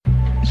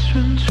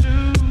been 2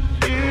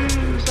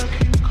 years. I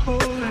keep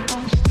calling,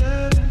 I'm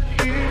standing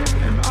here,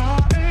 and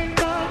I ain't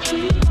got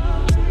you.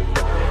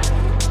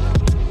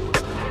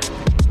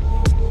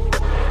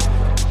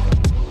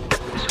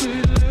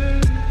 Sweet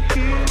lady,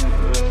 here,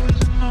 always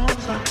in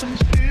arms. I can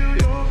feel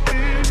your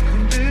fear,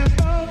 can live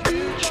out be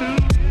true.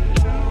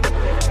 Come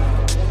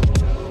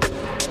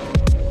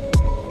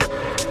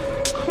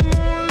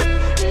on,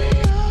 lift me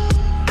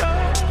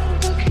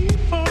up. I keep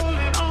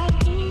falling, I'm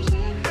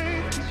losing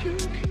faith, 'cause you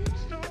keep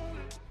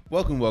stalling.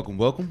 Welcome.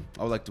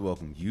 I would like to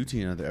welcome you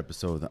to another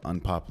episode of the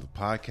Unpopular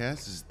Podcast.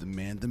 This is the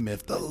man, the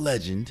myth, the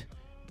legend,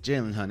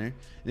 Jalen Hunter.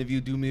 And if you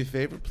do me a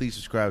favor, please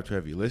subscribe to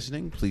whoever you're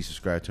listening. Please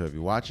subscribe to whoever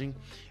you're watching.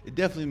 It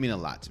definitely means a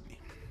lot to me.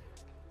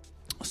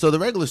 So the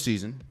regular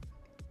season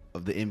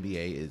of the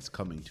NBA is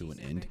coming to an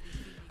end.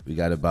 We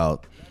got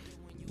about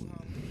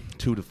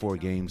 2 to 4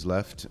 games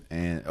left,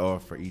 or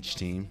for each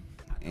team.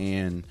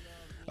 And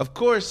of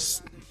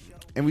course,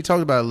 and we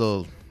talked about it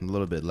a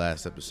little bit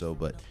last episode,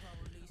 but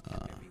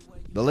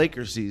the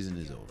Lakers season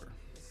is over.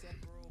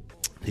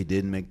 They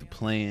didn't make the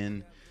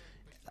play-in.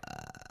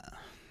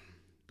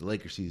 The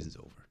Lakers season's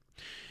over.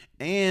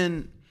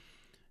 And,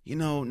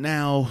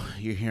 now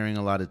you're hearing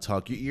a lot of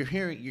talk.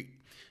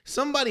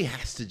 Somebody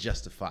has to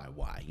justify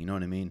why. You know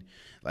what I mean?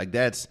 Like,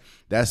 that's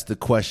the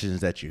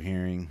questions that you're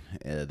hearing.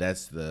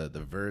 That's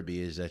the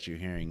verbiage that you're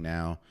hearing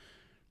now.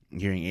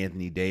 You're hearing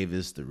Anthony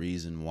Davis, the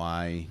reason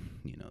why,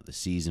 the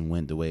season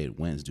went the way it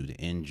went is due to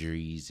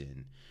injuries,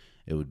 and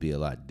it would be a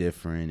lot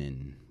different,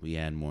 and we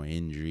had more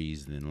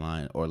injuries than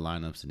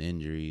lineups and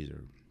injuries,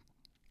 or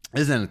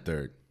this and a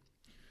third.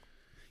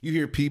 You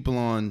hear people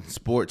on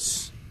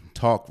sports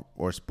talk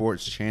or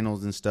sports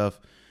channels and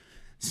stuff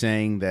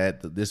saying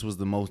that this was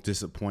the most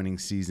disappointing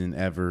season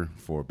ever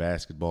for a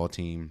basketball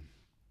team,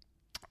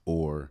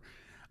 or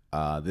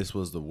this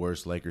was the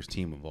worst Lakers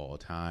team of all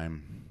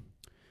time.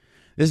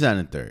 This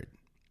and a third.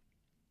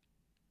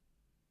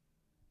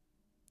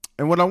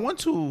 And I want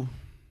to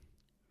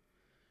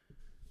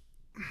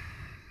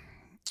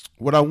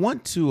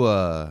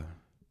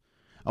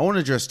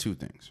address two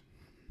things.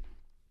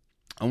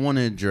 I want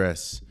to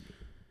address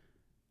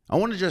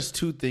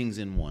two things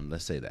in one.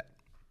 Let's say that.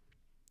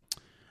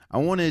 I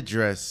want to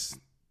address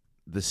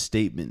the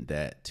statement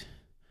that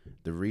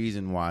the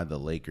reason why the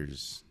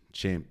Lakers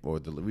season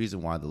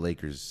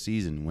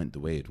went the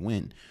way it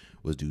went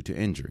was due to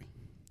injury.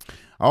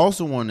 I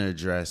also want to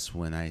address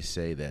when I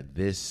say that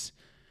this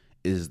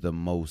is the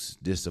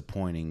most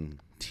disappointing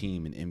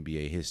team in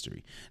NBA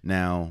history.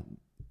 Now,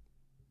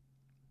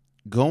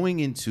 going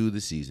into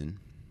the season,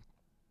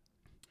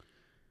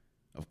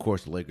 of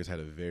course, the Lakers had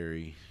a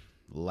very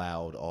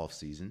loud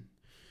offseason,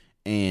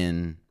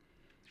 and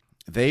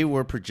they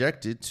were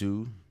projected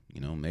to,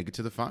 make it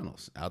to the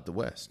finals out the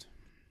West.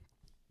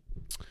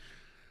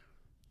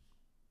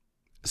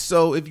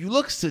 So if you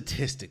look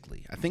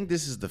statistically, I think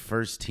this is the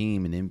first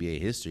team in NBA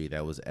history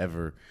that was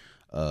ever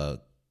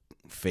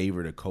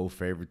favored or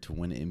co-favored to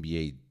win an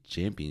NBA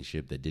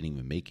championship that didn't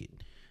even make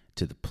it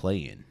to the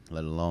play-in,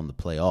 let alone the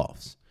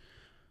playoffs.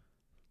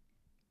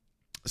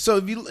 So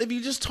if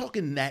you just talk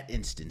in that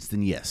instance,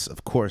 then yes,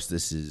 of course,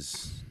 this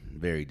is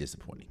very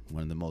disappointing.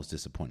 One of the most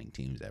disappointing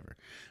teams ever.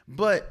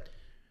 But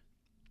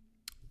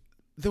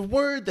the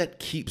word that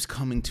keeps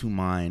coming to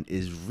mind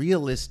is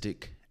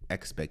realistic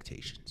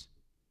expectations.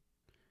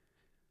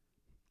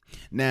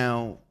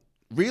 Now,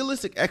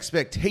 realistic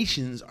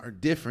expectations are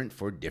different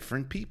for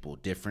different people,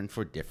 different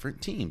for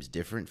different teams,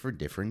 different for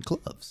different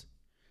clubs.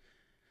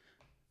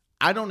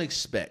 I don't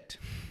expect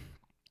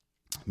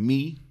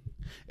me,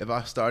 if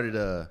I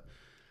started,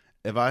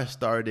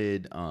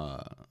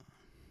 I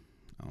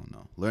don't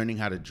know, learning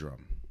how to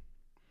drum,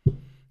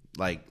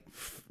 like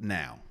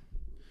now,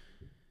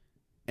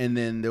 and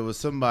then there was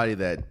somebody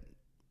that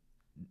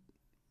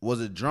was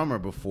a drummer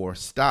before,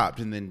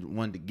 stopped, and then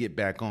wanted to get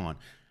back on.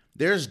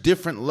 There's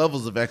different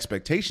levels of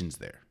expectations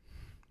there.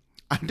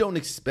 I don't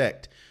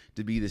expect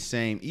to be the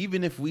same,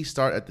 even if we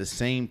start at the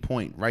same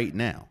point right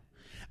now.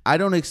 I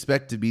don't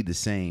expect to be the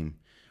same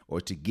or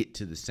to get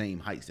to the same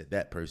heights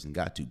that person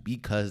got to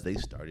because they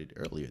started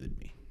earlier than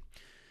me.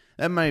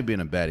 That might have been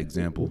a bad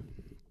example.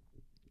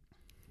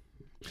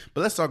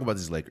 But let's talk about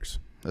these Lakers.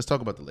 Let's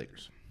talk about the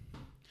Lakers.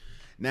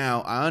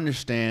 Now, I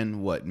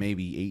understand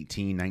maybe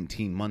 18,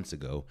 19 months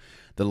ago,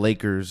 the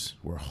Lakers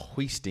were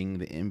hoisting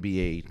the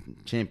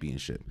NBA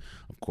championship.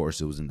 Of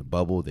course, it was in the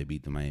bubble. They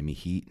beat the Miami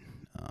Heat,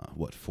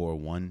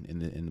 4-1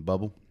 in the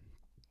bubble.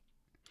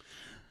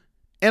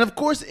 And of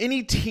course,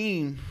 any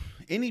team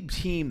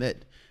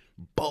that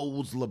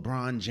bowls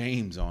LeBron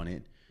James on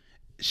it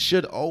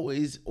should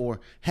always or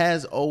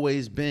has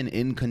always been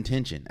in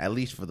contention, at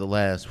least for the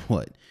last,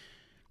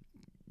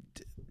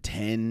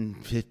 10,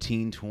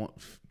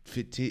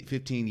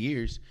 15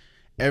 years.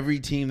 Every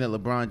team that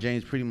LeBron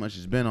James pretty much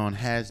has been on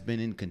has been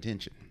in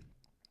contention.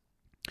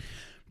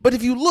 But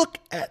if you look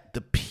at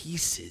the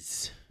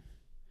pieces,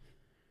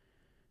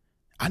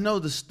 I know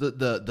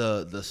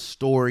the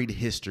storied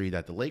history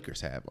that the Lakers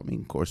have. I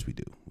mean, of course we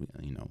do.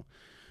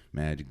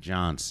 Magic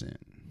Johnson,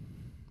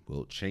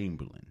 Wilt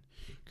Chamberlain,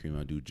 Kareem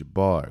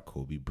Abdul-Jabbar,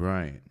 Kobe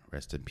Bryant,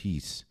 rest in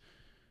peace.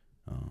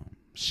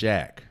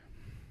 Shaq.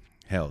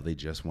 Hell, they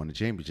just won a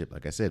championship,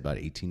 like I said, about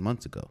 18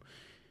 months ago.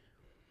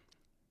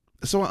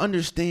 So I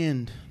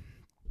understand,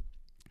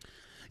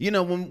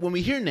 when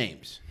we hear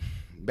names,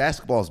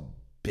 basketball's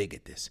big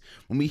at this.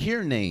 When we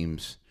hear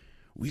names,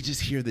 we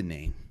just hear the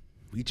name.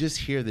 We just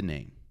hear the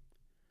name.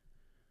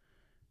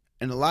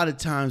 And a lot of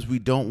times we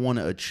don't want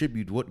to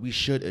attribute what we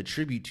should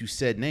attribute to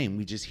said name.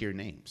 We just hear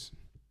names.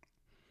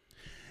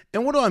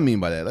 And what do I mean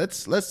by that?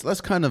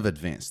 Let's kind of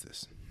advance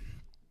this.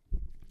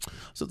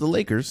 So the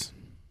Lakers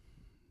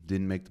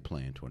didn't make the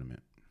play-in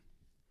tournament.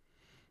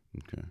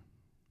 Okay.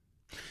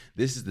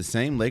 This is the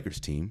same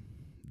Lakers team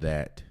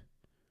that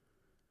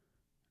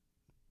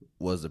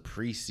was a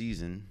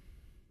preseason,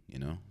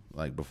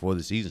 like before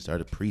the season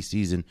started,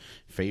 preseason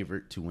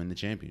favorite to win the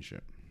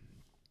championship.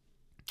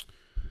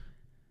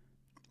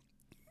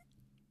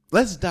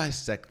 Let's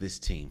dissect this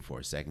team for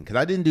a second, because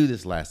I didn't do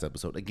this last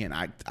episode. Again,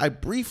 I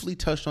briefly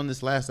touched on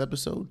this last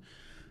episode,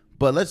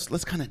 but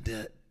let's kind of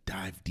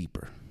dive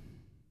deeper.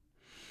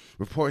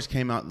 Reports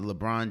came out that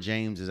LeBron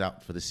James is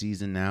out for the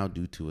season now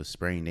due to a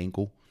sprained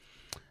ankle,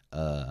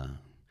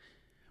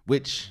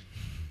 which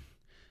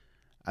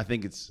I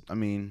think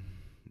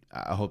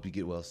I hope you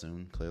get well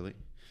soon, clearly.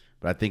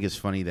 But I think it's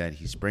funny that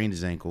he sprained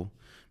his ankle,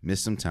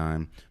 missed some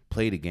time,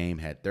 played a game,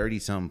 had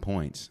 30-something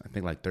points. I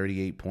think like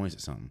 38 points or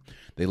something.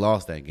 They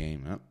lost that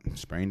game.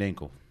 Sprained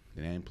ankle.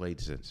 They ain't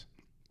played since.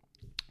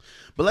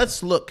 But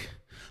let's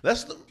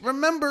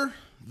remember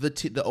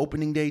the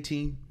opening day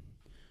team.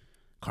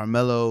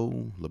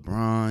 Carmelo,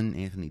 LeBron,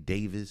 Anthony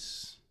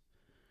Davis,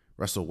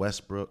 Russell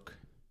Westbrook,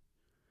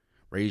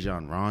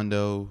 Rajon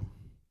Rondo,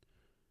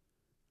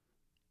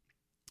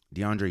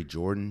 DeAndre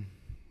Jordan.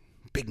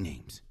 Big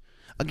names.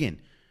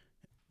 Again,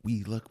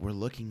 we're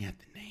looking at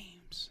the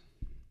names.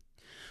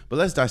 But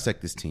let's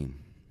dissect this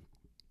team.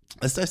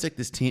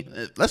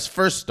 Let's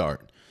first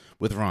start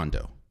with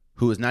Rondo,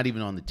 who is not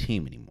even on the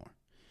team anymore.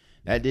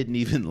 That didn't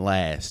even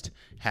last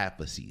half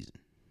a season.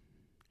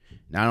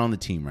 Not on the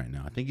team right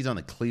now. I think he's on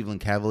the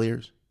Cleveland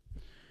Cavaliers.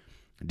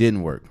 It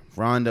didn't work.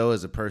 Rondo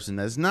is a person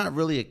that's not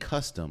really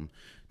accustomed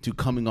to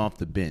coming off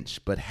the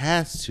bench, but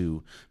has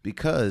to,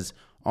 because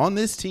on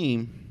this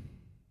team,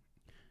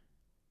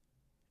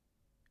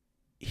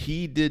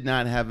 he did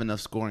not have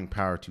enough scoring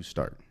power to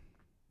start.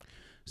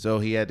 So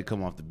he had to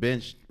come off the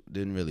bench.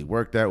 Didn't really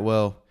work that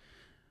well.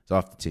 It's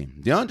off the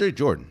team. DeAndre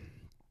Jordan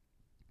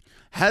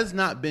has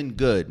not been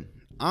good,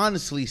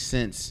 honestly,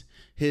 since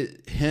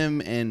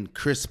him and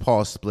Chris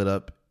Paul split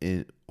up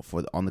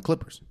on the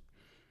Clippers.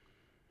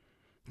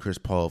 Chris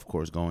Paul, of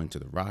course, going to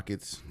the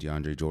Rockets.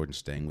 DeAndre Jordan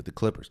staying with the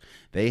Clippers.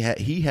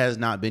 He has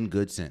not been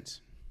good since.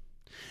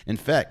 In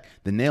fact,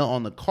 the nail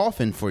on the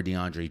coffin for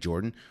DeAndre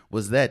Jordan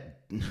was that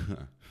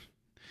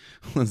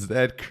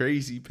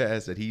crazy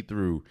pass that he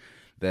threw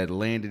that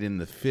landed in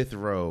the fifth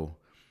row.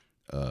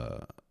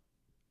 The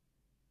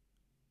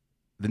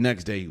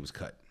next day he was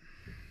cut.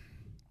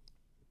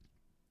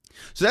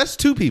 So that's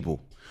two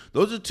people.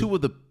 Those are two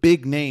of the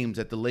big names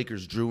that the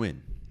Lakers drew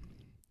in.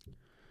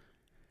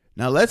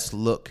 Now let's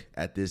look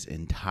at this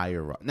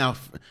entire roster. Now,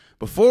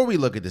 before we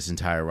look at this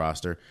entire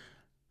roster,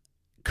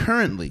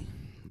 currently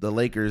the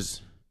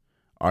Lakers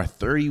are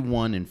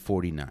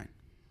 31-49.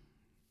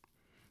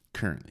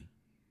 Currently.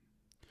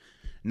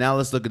 Now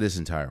let's look at this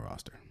entire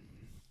roster.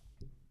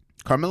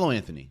 Carmelo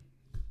Anthony.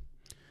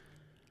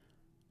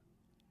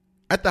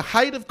 At the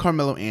height of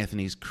Carmelo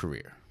Anthony's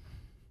career,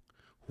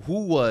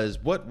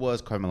 what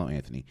was Carmelo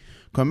Anthony?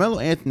 Carmelo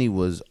Anthony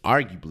was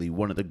arguably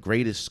one of the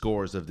greatest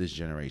scorers of this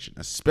generation,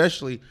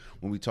 especially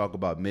when we talk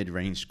about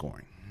mid-range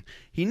scoring.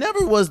 He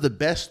never was the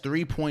best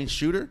three-point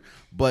shooter,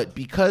 but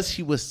because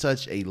he was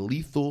such a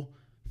lethal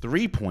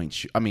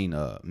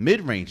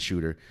mid-range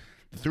shooter,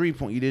 the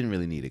three-point, you didn't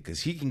really need it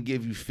because he can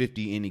give you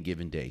 50 any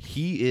given day.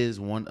 He is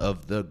one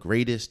of the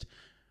greatest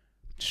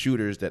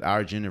shooters that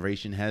our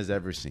generation has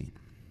ever seen.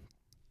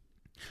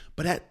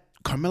 But at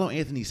Carmelo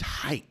Anthony's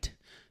height,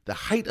 the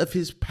height of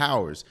his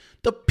powers,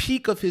 the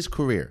peak of his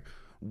career,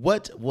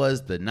 what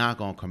was the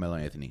knock on Carmelo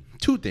Anthony?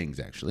 Two things,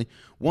 actually.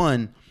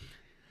 One,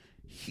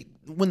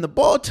 when the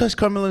ball touched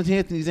Carmelo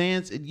Anthony's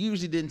hands, it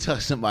usually didn't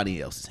touch somebody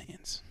else's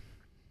hands.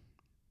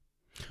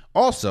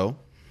 Also,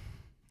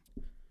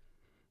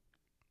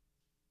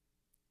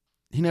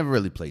 he never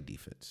really played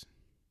defense.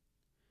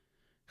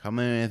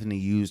 Carmelo Anthony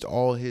used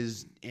all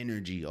his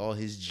energy, all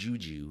his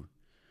juju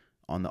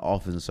on the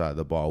offensive side of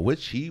the ball,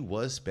 which he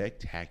was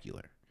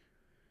spectacular.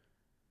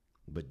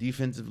 But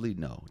defensively,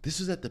 no. This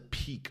was at the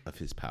peak of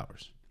his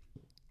powers.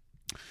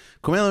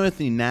 Carmelo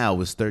Anthony now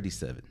is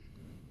 37.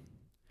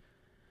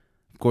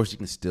 Of course, he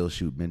can still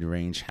shoot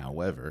mid-range.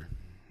 However,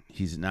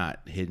 he's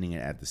not hitting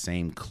it at the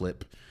same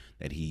clip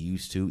that he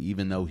used to,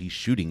 even though he's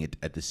shooting it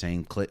at the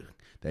same clip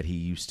that he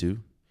used to.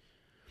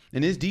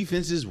 And his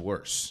defense is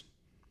worse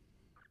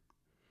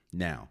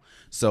now.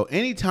 So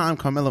anytime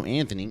Carmelo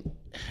Anthony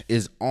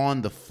is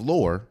on the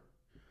floor,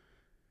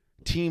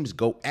 teams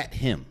go at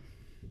him.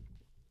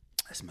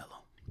 That's Melo.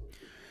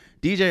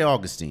 DJ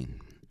Augustine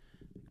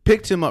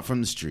picked him up from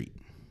the street.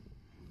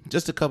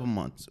 just a couple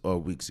months or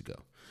weeks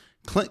ago.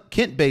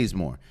 Kent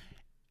Bazemore.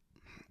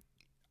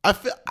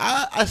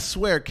 I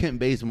swear Kent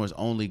Bazemore is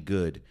only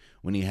good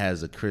when he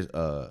has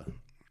a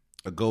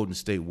Golden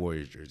State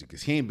Warriors jersey,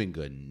 because he ain't been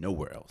good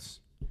nowhere else.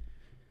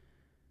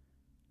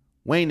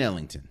 Wayne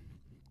Ellington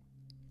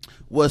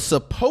was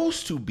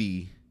supposed to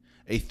be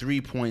a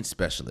 3-point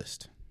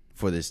specialist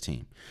for this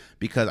team,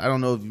 because I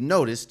don't know if you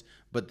noticed,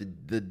 but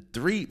the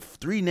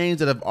three names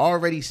that I've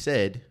already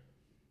said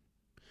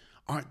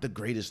aren't the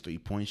greatest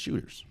 3-point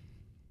shooters.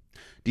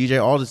 DJ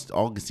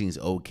Augustine's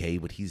okay,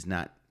 but he's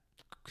not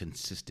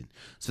consistent.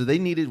 So they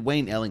needed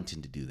Wayne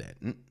Ellington to do that.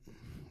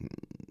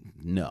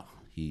 No,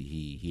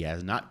 he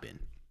has not been.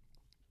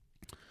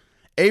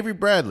 Avery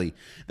Bradley,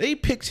 they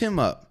picked him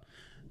up.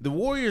 The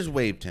Warriors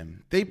waived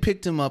him. They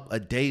picked him up a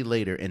day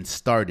later and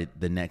started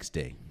the next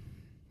day.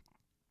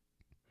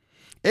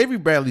 Avery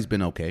Bradley's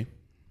been okay,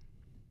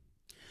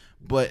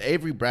 but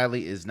Avery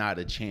Bradley is not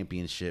a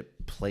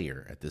championship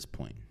player at this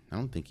point. I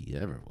don't think he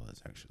ever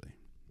was, actually.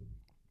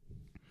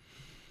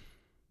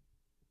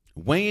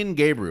 Wayne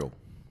Gabriel.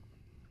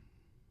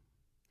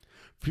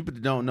 For people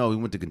that don't know, he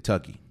went to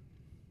Kentucky.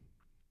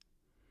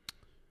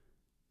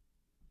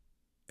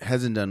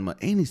 Hasn't done much.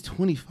 And he's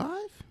 25?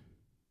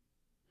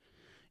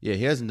 Yeah,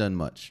 he hasn't done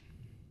much.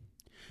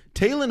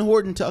 Talen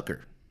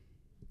Horton-Tucker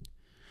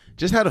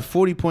just had a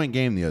 40-point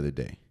game the other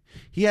day.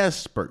 He has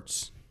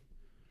spurts.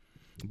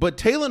 But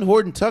Talen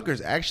Horton-Tucker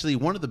is actually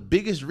one of the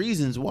biggest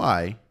reasons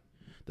why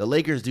the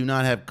Lakers do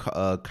not have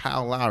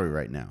Kyle Lowry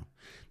right now.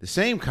 The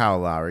same Kyle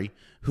Lowry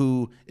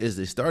who is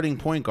the starting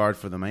point guard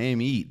for the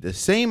Miami Heat. The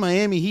same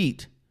Miami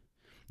Heat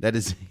that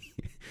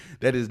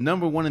is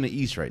number one in the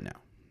East right now.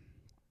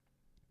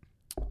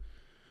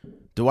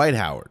 Dwight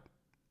Howard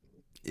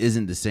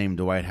isn't the same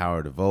Dwight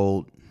Howard of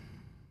old.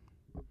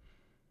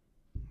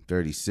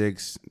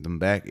 36. Them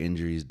back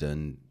injuries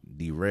done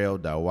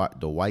derailed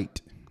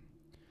Dwight.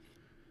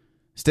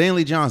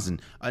 Stanley Johnson,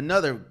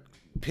 another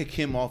pick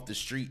him off the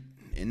street,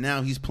 and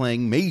now he's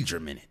playing major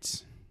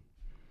minutes.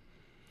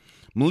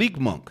 Malik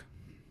Monk,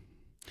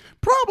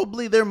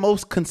 probably their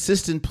most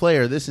consistent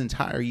player this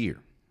entire year,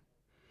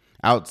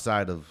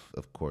 outside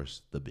of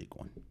course, the big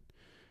one.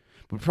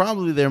 But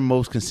probably their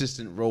most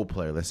consistent role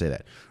player, let's say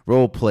that,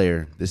 role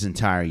player this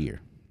entire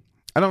year.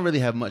 I don't really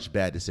have much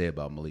bad to say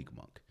about Malik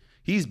Monk.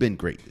 He's been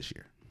great this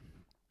year.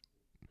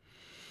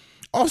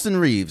 Austin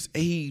Reeves,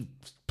 a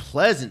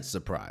pleasant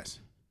surprise.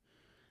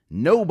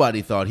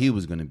 Nobody thought he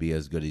was going to be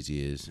as good as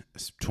he is.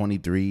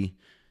 23,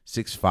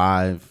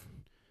 6'5",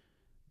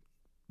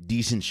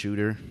 decent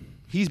shooter.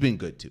 He's been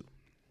good too.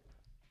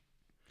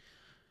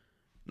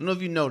 I don't know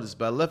if you noticed,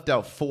 but I left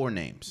out 4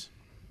 names.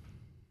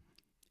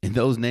 And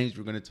those names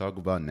we're going to talk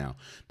about now.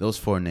 Those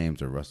 4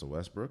 names are Russell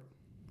Westbrook,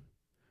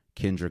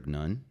 Kendrick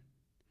Nunn,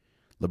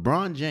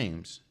 LeBron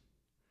James,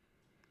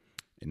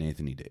 and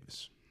Anthony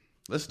Davis.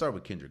 Let's start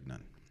with Kendrick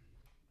Nunn.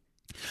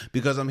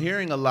 Because I'm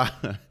hearing a lot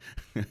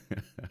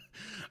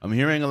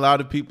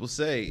of people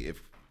say,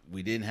 if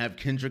we didn't have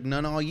Kendrick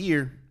Nunn all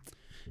year,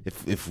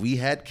 if we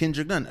had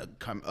Kendrick Nunn,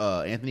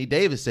 Anthony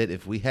Davis said,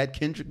 if we had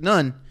Kendrick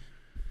Nunn,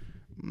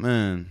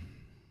 man,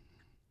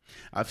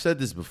 I've said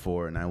this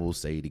before and I will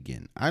say it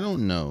again. I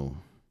don't know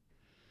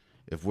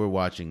if we're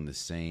watching the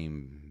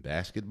same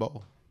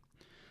basketball.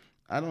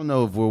 I don't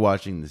know if we're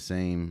watching the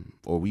same,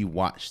 or we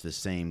watched the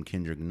same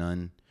Kendrick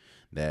Nunn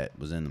that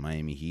was in the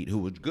Miami Heat, who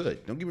was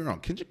good. Don't get me wrong.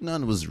 Kendrick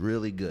Nunn was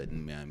really good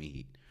in the Miami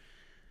Heat.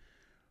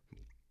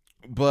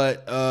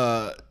 But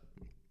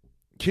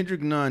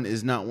Kendrick Nunn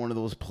is not one of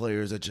those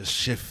players that just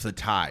shift the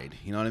tide.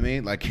 You know what I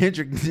mean? Like,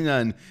 Kendrick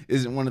Nunn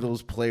isn't one of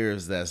those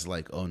players that's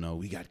like, oh, no,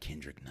 we got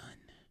Kendrick Nunn.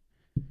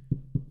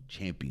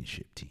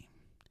 Championship team.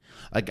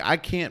 Like, I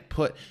can't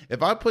put,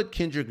 if I put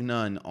Kendrick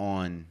Nunn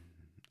on,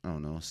 I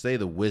don't know, say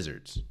the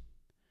Wizards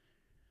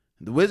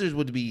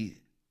would be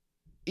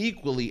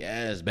equally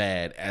as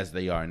bad as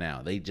they are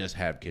now. They just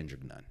have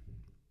Kendrick Nunn.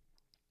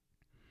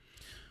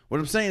 What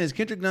I'm saying is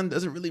Kendrick Nunn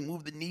doesn't really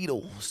move the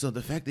needle. So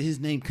the fact that his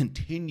name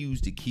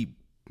continues to keep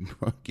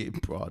getting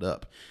brought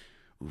up.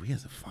 Ooh, he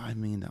has a $5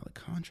 million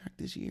contract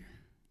this year.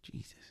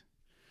 Jesus.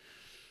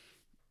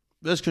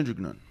 That's Kendrick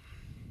Nunn.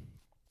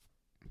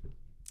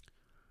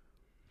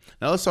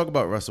 Now let's talk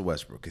about Russell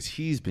Westbrook, because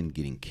he's been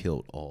getting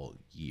killed all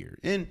year.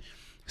 And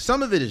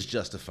some of it is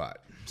justified.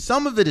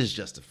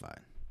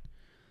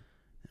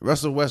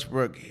 Russell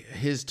Westbrook,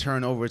 his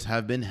turnovers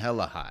have been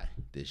hella high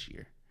this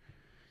year.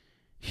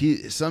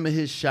 Some of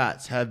his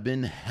shots have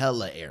been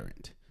hella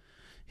errant.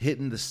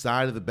 Hitting the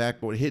side of the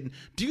backboard.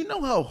 Do you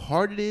know how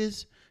hard it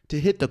is to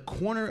hit the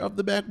corner of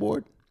the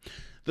backboard?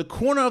 The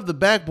corner of the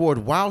backboard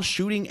while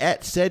shooting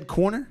at said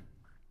corner?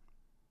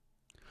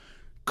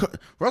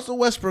 Russell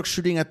Westbrook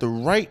shooting at the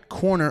right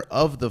corner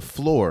of the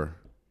floor.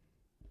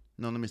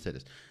 No, let me say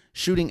this.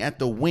 Shooting at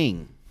the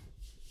wing.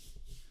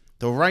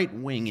 The right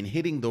wing, and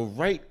hitting the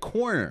right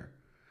corner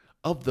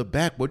of the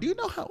backboard. Do you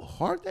know how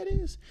hard that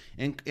is?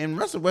 And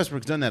Russell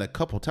Westbrook's done that a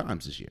couple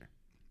times this year.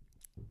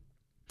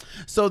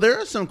 So there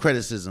is some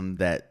criticism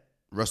that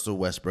Russell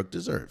Westbrook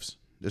deserves.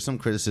 There's some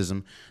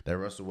criticism that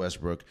Russell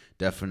Westbrook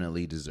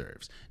definitely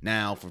deserves.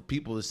 Now, for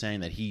people that saying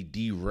that he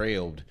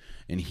derailed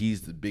and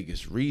he's the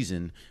biggest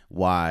reason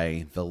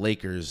why the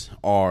Lakers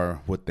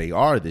are what they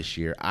are this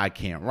year, I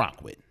can't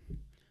rock with.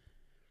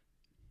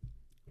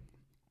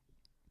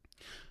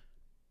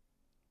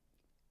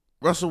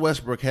 Russell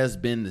Westbrook has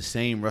been the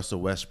same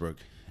Russell Westbrook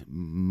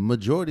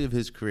majority of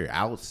his career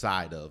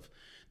outside of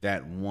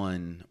that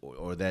one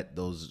or that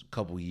those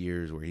couple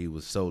years where he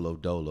was solo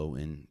dolo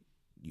in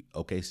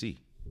OKC.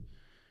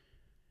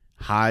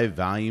 High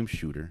volume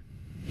shooter.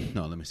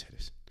 No, let me say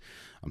this.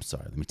 I'm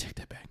sorry. Let me take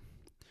that back.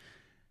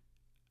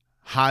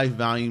 High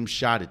volume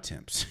shot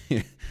attempts.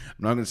 I'm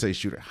not going to say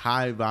shooter.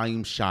 High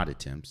volume shot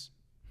attempts.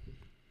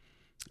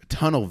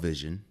 Tunnel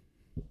vision.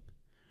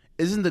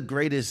 Isn't the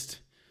greatest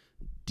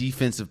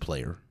defensive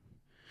player.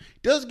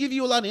 Does give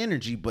you a lot of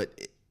energy,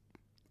 but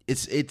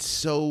it's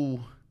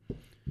so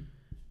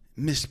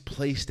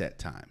misplaced at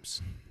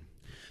times.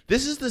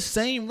 This is the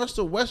same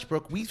Russell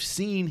Westbrook we've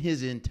seen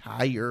his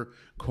entire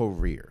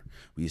career.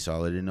 We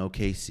saw it in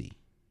OKC.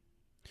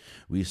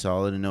 We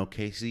saw it in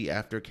OKC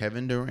after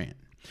Kevin Durant.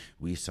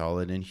 We saw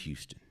it in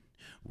Houston.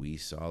 We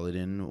saw it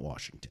in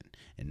Washington.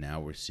 And now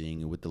we're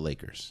seeing it with the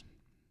Lakers.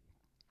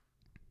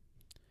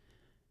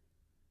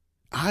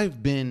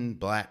 I've been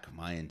black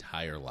my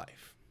entire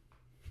life.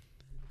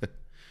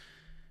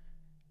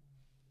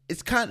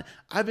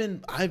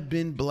 I've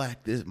been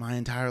black my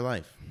entire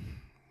life.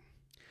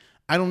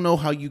 I don't know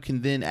how you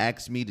can then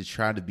ask me to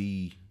try to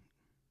be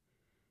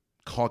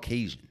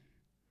Caucasian.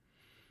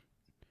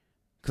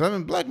 Because I've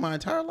been black my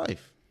entire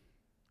life.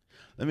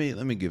 Let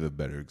me give a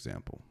better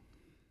example.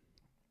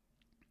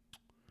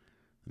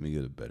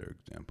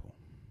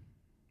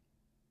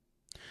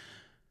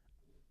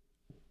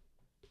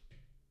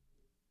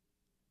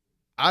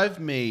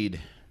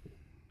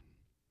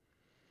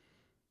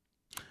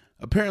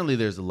 Apparently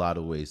there's a lot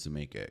of ways to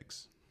make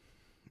eggs.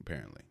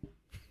 Apparently.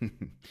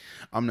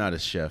 I'm not a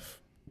chef.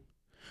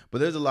 But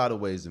there's a lot of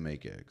ways to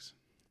make eggs.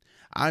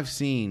 I've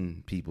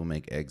seen people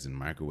make eggs in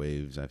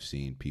microwaves. I've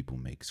seen people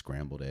make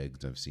scrambled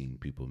eggs. I've seen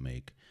people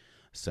make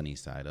sunny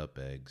side up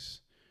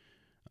eggs.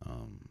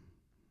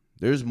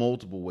 There's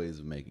multiple ways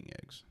of making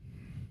eggs.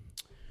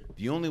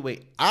 The only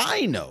way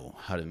I know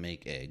how to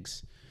make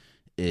eggs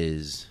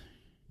is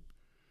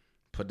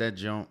put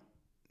the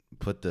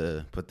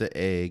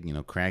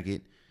egg, crack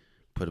it,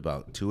 put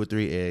about 2 or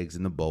 3 eggs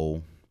in the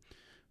bowl,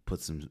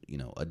 put some,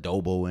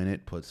 adobo in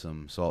it, put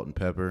some salt and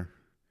pepper,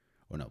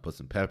 put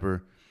some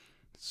pepper,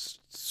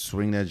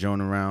 swing that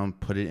joint around,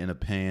 put it in a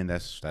pan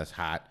that's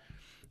hot.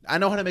 I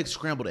know how to make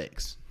scrambled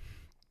eggs.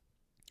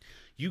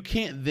 You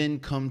can't then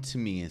come to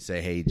me and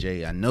say, hey,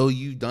 Jay, I know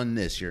you've done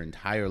this your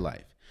entire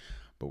life,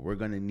 but we're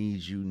going to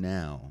need you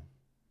now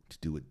to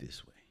do it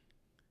this way.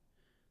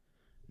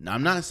 Now,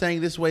 I'm not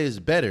saying this way is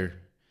better.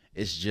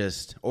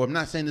 I'm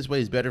not saying this way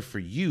is better for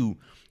you.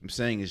 I'm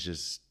saying it's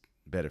just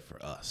better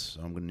for us.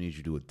 So I'm going to need you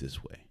to do it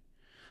this way.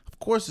 Of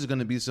course, there's going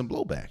to be some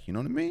blowback. You know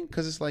what I mean?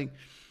 Because it's like,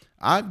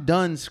 I've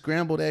done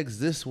scrambled eggs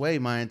this way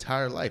my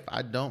entire life.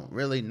 I don't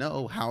really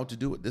know how to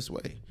do it this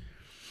way.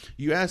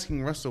 You're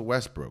asking Russell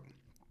Westbrook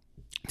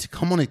to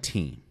come on a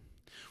team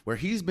where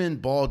he's been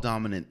ball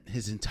dominant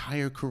his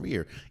entire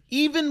career,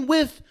 even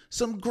with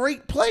some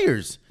great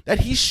players that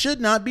he should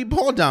not be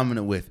ball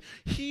dominant with.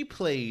 He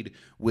played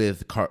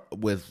with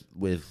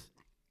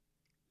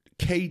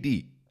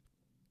KD.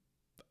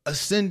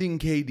 Ascending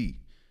KD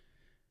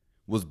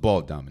was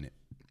ball dominant.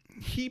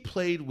 He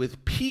played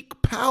with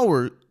peak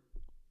powers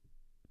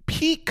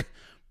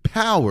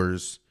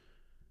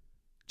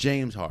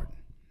James Harden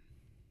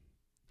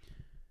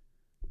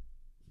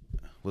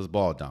was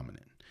ball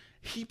dominant.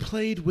 He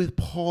played with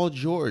Paul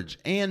George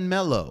and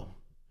Melo,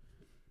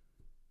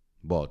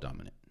 ball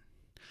dominant.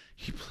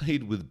 He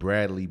played with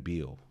Bradley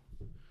Beal,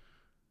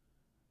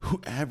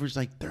 who averaged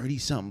like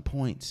 30-something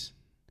points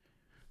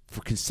for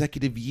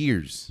consecutive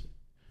years,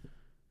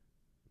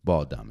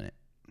 ball dominant.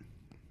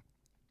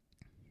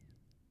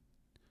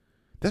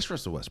 That's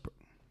Russell Westbrook.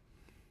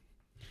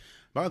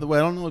 By the way,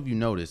 I don't know if you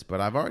noticed, but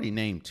I've already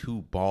named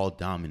 2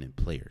 ball-dominant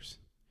players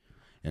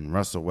in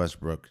Russell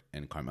Westbrook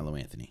and Carmelo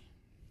Anthony.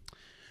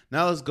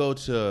 Now let's go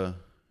to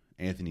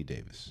Anthony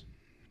Davis.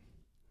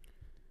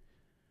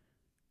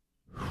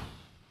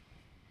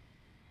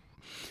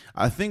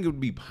 I think it would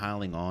be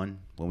piling on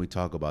when we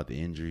talk about the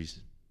injuries,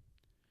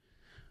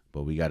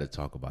 but we got to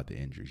talk about the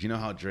injuries. You know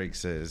how Drake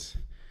says,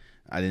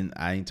 I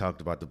ain't talked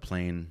about the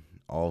plane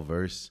all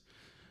verse,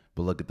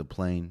 but look at the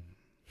plane.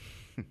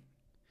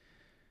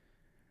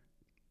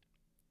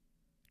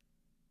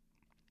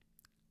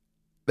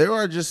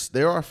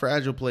 There are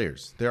fragile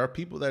players. There are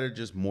people that are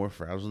just more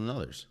fragile than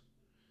others.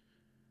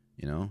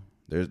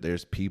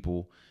 There's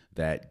people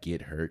that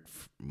get hurt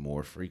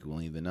more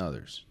frequently than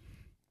others.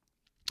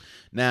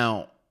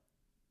 Now,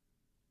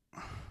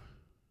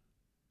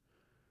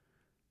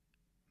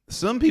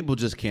 some people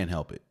just can't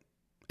help it.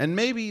 And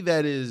maybe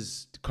that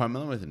is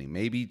Carmelo Anthony.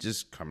 Maybe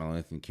just Carmelo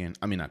Anthony can't.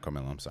 I mean, not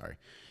Carmelo, I'm sorry.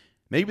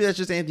 Maybe that's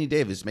just Anthony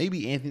Davis.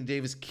 Maybe Anthony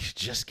Davis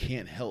just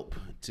can't help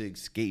to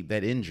escape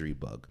that injury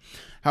bug.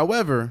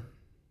 However,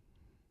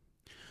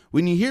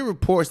 When you hear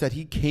reports that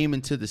he came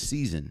into the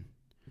season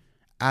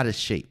out of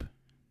shape,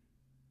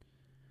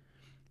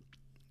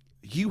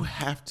 you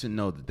have to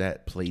know that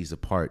that plays a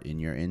part in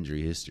your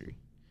injury history.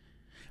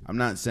 I'm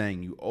not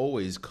saying you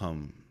always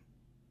come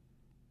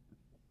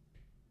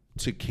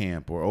to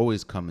camp or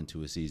always come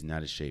into a season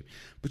out of shape,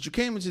 but you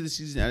came into the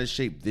season out of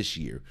shape this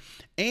year,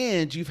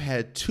 and you've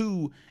had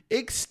 2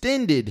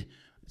 extended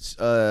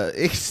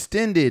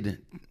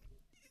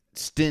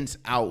stints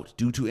out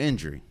due to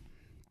injury.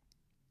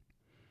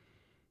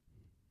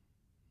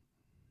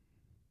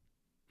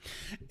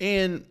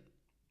 And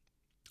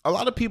a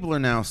lot of people are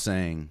now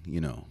saying,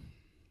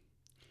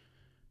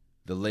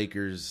 the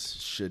Lakers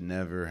should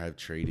never have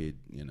traded,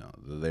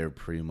 their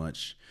pretty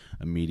much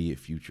immediate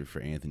future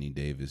for Anthony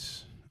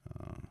Davis,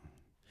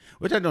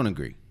 which I don't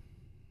agree.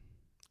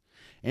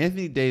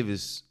 Anthony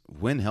Davis,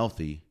 when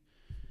healthy,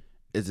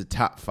 is a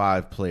top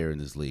 5 player in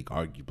this league,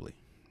 arguably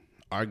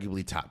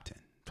top 10,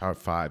 top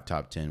 5,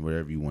 top 10,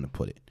 whatever you want to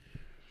put it.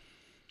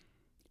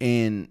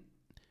 And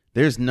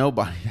there's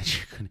nobody that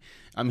you're going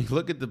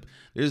to,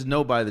 there's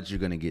nobody that you're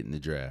going to get in the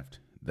draft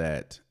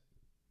that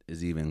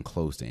is even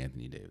close to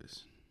Anthony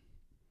Davis.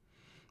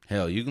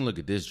 Hell, you can look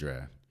at this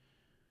draft.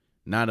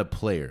 Not a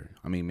player.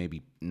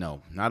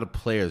 Not a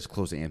player that's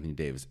close to Anthony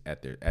Davis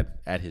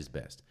at his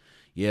best.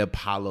 Yeah,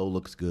 Paolo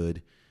looks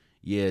good.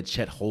 Yeah,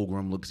 Chet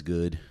Holmgren looks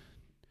good.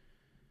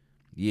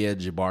 Yeah,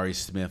 Jabari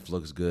Smith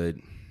looks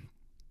good.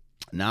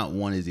 Not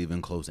one is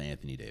even close to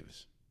Anthony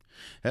Davis.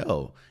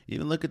 Hell,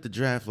 even look at the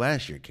draft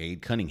last year.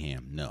 Cade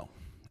Cunningham, no.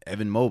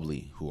 Evan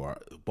Mobley,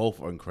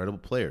 both are incredible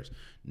players,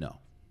 no.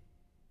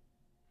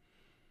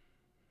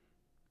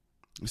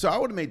 So I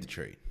would have made the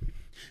trade.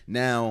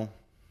 Now,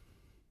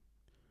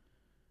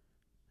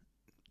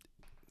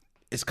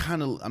 it's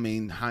kind of,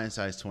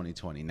 hindsight's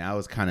 2020. Now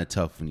it's kind of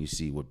tough when you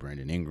see what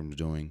Brandon Ingram's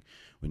doing,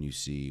 when you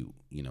see,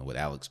 what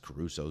Alex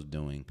Caruso's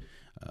doing,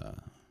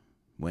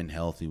 when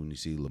healthy, when you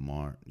see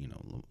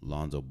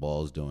Lonzo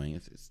Ball's doing.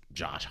 It's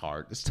Josh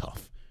Hart. It's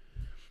tough.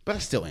 But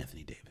it's still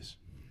Anthony Davis.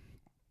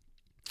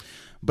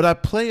 But I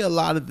play a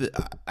lot of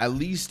at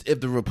least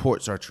if the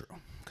reports are true,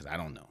 because I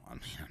don't know.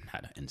 I'm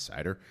not an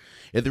insider.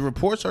 If the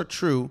reports are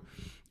true,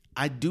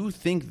 I do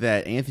think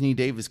that Anthony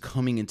Davis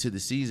coming into the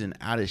season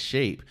out of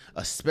shape,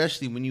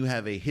 especially when you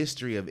have a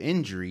history of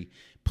injury,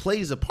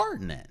 plays a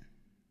part in that.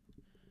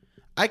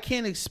 I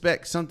can't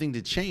expect something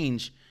to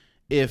change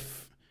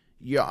if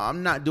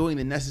I'm not doing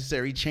the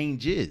necessary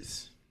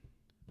changes.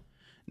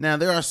 Now,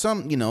 there are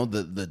some,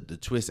 the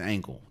twist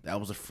ankle. That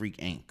was a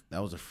freak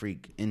That was a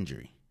freak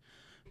injury.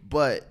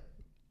 But,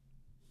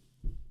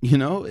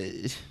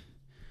 there's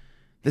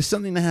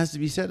something that has to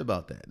be said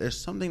about that. There's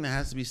something that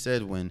has to be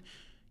said when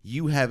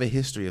you have a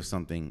history of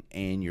something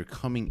and you're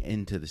coming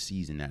into the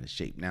season out of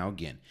shape. Now,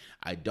 again,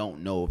 I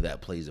don't know if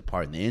that plays a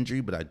part in the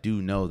injury, but I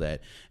do know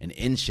that an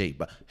in shape.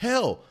 But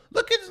hell,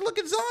 look at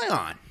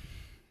Zion.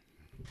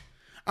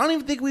 I don't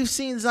even think we've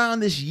seen Zion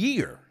this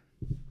year,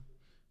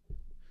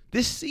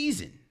 this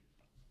season.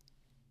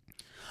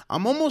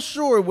 I'm almost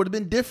sure it would have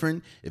been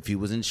different if he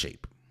was in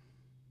shape.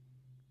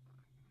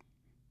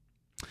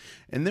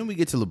 And then we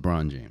get to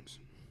LeBron James.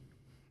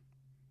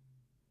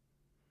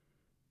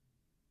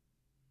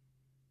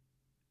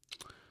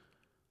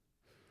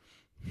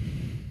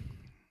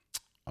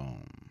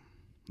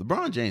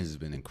 LeBron James has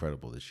been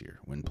incredible this year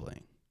when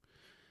playing.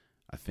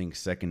 I think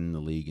second in the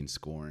league in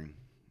scoring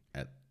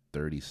at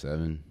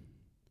 37.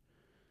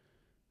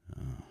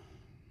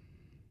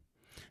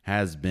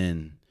 Has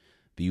been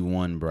the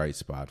one bright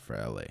spot for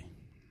LA.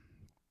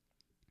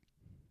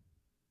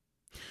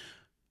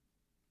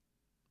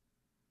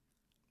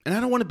 And I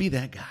don't want to be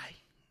that guy.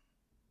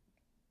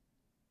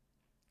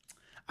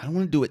 I don't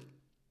want to do it.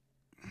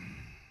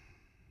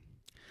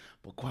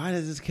 But quiet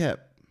as it's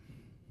kept,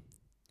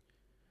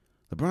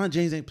 LeBron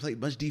James ain't played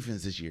much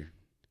defense this year.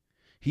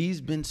 He's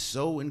been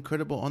so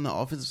incredible on the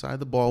offensive side of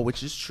the ball,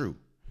 which is true.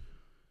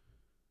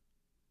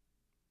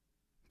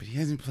 But he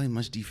hasn't played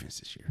much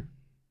defense this year.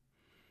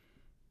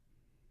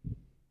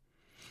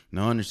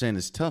 Now, I understand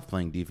it's tough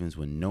playing defense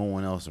when no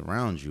one else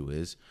around you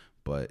is,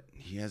 but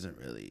he hasn't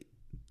really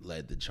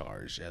led the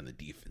charge on the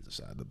defensive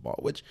side of the ball,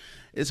 which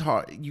is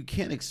hard. You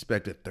can't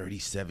expect a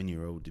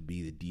 37-year-old to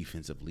be the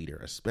defensive leader,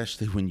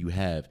 especially when you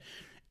have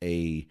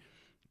a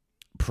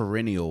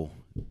perennial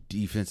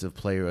defensive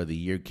player of the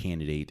year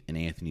candidate in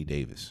Anthony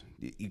Davis.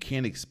 You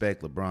can't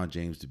expect LeBron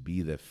James to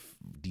be the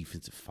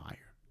defensive fire.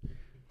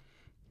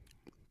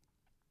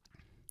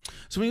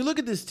 So when you look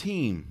at this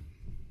team,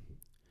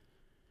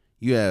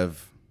 you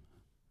have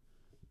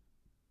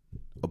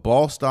a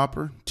ball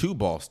stopper, two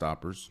ball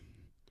stoppers,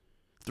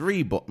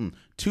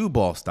 two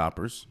ball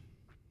stoppers.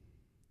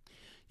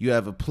 You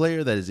have a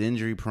player that is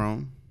injury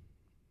prone.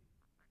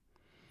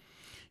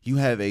 You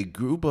have a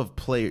group of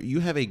players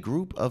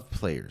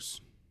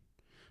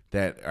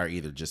that are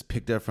either just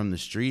picked up from the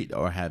street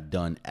or have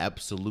done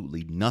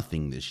absolutely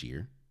nothing this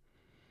year.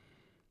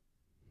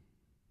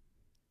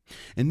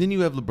 And then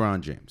you have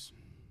LeBron James.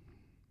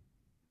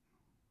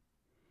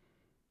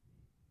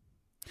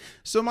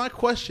 So my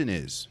question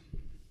is,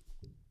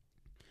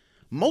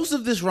 Most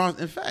of this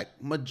roster, in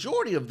fact,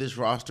 majority of this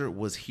roster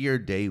was here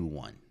day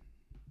one.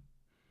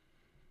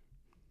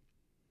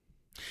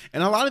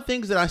 And a lot of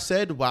things that I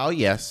said, while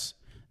yes,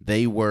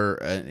 they were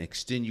an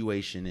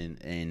extenuation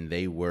and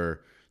they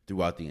were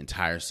throughout the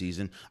entire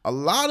season. A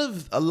lot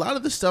of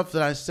the stuff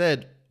that I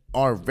said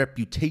are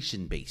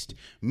reputation based,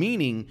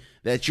 meaning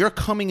that you're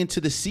coming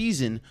into the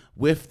season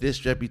with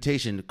this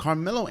reputation.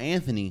 Carmelo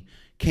Anthony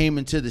came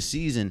into the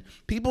season.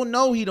 People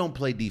know he don't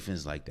play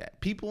defense like that.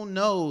 People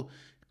know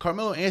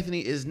Carmelo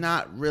Anthony is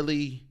not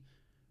really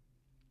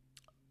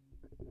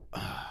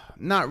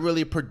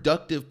a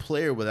productive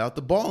player without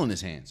the ball in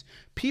his hands.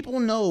 People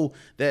know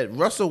that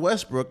Russell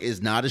Westbrook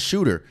is not a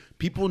shooter.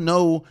 People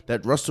know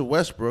that Russell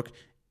Westbrook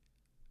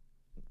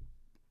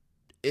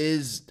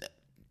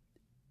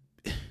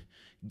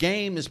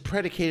game is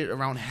predicated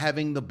around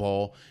having the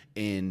ball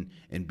and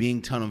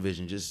being tunnel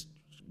vision. Just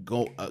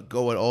go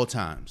at all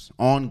times.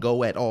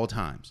 Go at all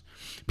times.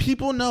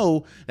 People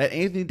know that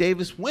Anthony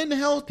Davis, when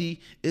healthy,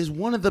 is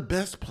one of the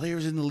best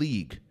players in the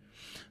league.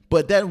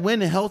 But that when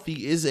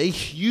healthy is a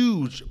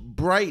huge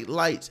bright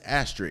lights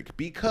asterisk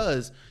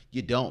because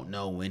you don't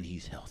know when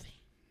he's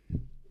healthy.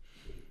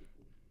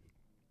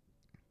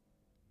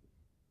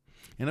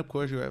 And of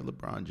course you have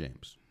LeBron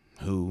James,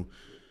 who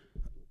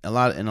in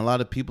a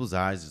lot of people's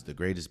eyes is the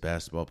greatest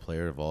basketball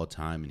player of all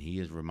time, and he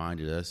has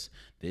reminded us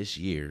this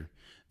year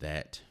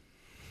that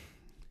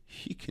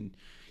he can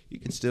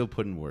still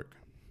put in work.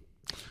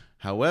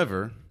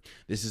 However,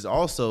 this is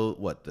also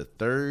the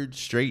third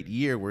straight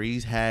year where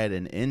he's had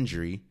an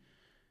injury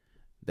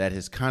that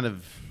has kind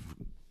of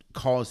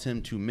caused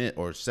him to miss,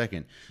 or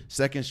second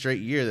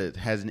straight year that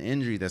has an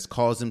injury that's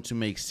caused him to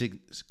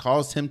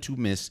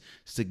miss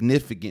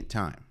significant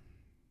time.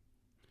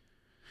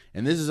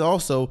 And this is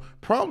also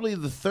probably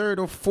the third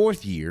or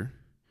fourth year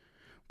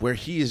where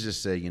he has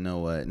just said, you know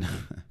what,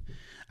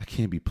 I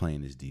can't be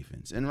playing this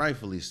defense. And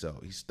rightfully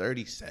so. He's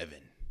 37.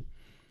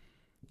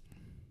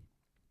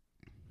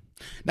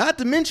 Not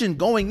to mention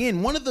going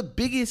in, one of the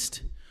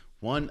biggest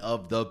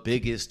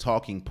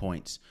talking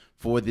points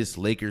for this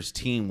Lakers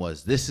team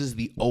was this is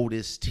the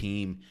oldest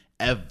team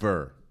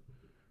ever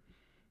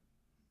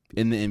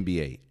in the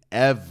NBA.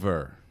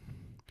 Ever.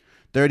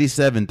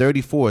 37,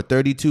 34,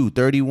 32,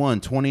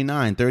 31,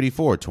 29,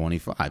 34,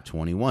 25,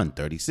 21,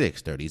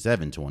 36,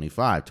 37,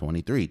 25,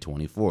 23,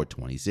 24,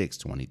 26,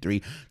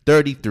 23,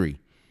 33.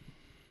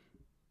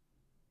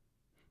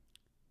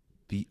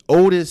 The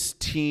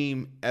oldest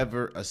team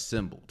ever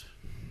assembled.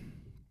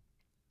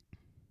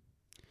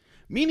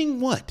 Meaning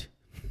what?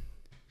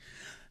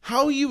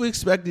 How are you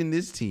expecting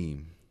this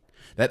team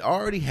that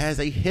already has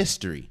a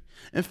history?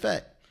 In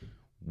fact,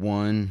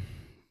 1,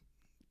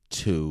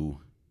 2,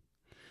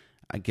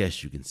 I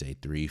guess you can say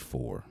 3,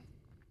 4.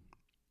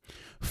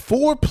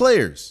 4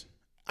 players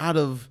out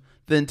of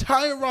the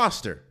entire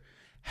roster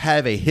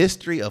have a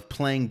history of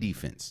playing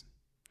defense.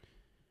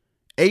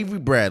 Avery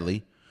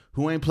Bradley,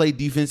 who ain't played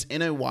defense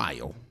in a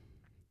while.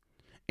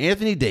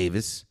 Anthony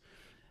Davis,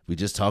 we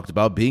just talked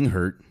about being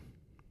hurt.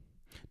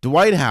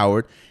 Dwight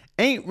Howard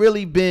ain't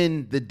really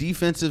been the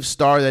defensive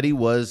star that he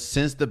was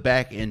since the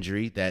back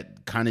injury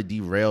that kind of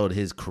derailed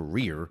his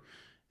career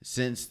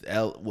since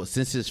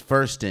his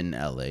first in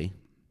LA.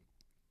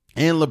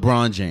 And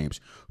LeBron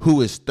James,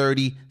 who is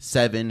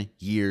 37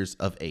 years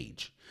of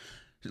age.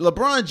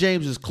 LeBron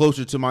James is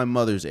closer to my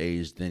mother's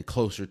age than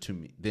closer to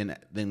me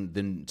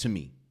than to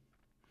me.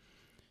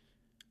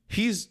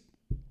 He's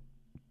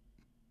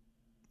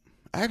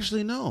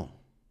actually no.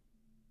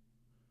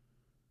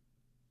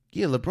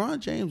 Yeah, LeBron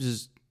James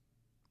is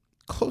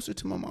closer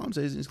to my mom's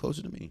age than he's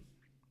closer to me.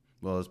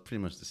 Well, it's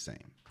pretty much the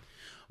same.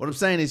 What I'm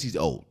saying is he's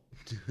old.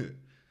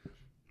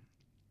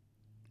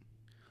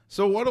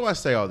 So what do I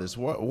say all this?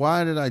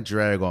 Why did I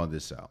drag all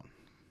this out?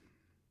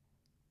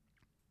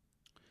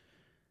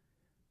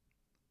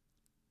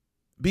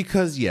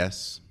 Because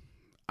yes,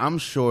 I'm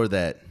sure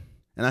that,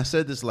 and I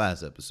said this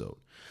last episode,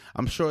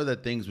 I'm sure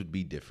that things would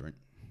be different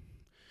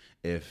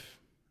if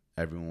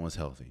everyone was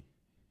healthy.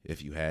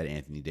 If you had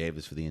Anthony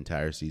Davis for the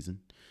entire season,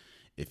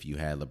 if you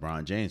had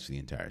LeBron James for the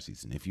entire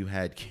season, if you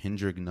had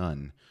Kendrick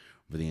Nunn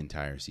for the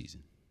entire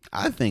season.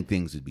 I think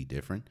things would be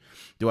different.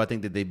 Do I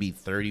think that they'd be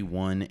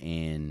 31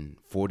 and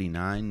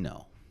 49?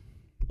 No.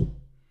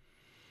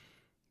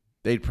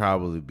 They'd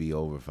probably be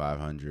over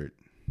 500,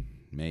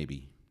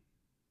 maybe.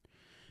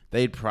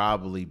 They'd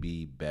probably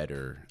be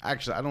better.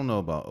 Actually, I don't know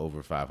about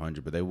over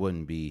 500, but they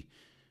wouldn't be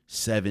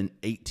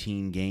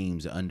 18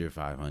 games under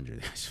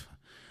 500.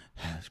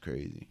 That's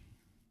crazy.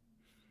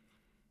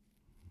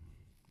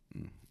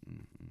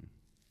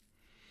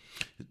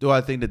 Do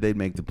I think that they'd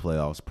make the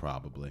playoffs?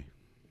 Probably.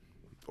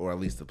 Or at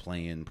least the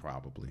play-in,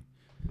 probably.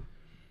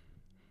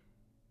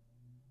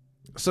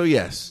 So,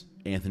 yes,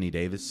 Anthony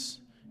Davis.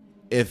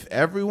 If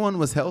everyone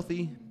was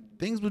healthy,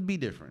 things would be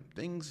different.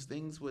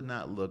 Things would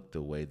not look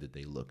the way that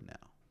they look now.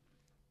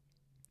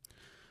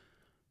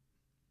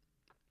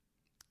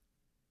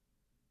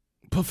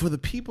 But for the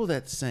people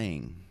that's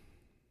saying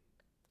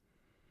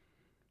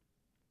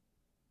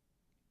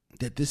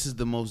that this is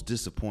the most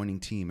disappointing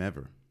team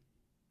ever,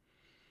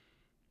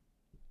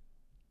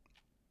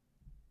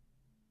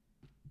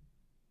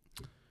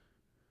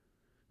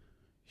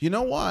 You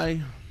know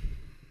why?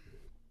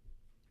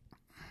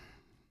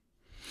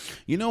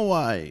 You know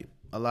why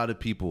a lot of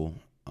people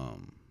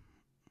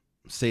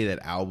say that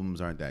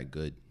albums aren't that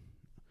good,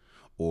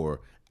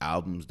 or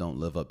albums don't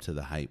live up to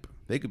the hype?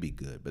 They could be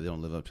good, but they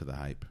don't live up to the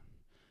hype.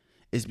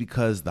 It's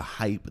because the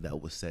hype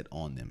that was set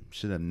on them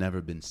should have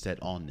never been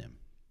set on them.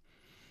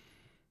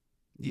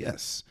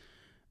 Yes.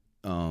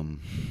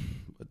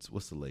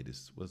 What's the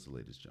latest? What's the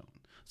latest, Joan?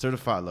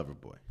 Certified Lover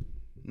Boy.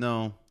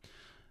 No,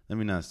 let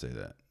me not say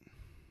that.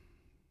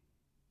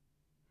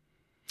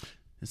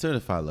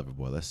 Certified Lover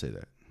Boy. Let's say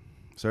that.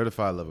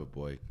 Certified Lover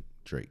Boy,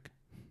 Drake.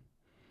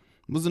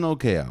 It was an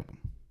okay album.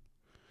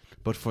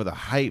 But for the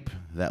hype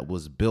that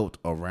was built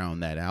around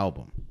that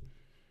album,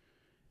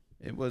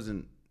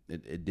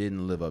 it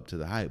didn't live up to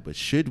the hype. But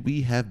should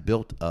we have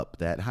built up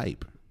that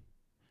hype?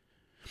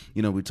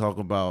 You know, we talk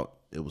about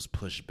it was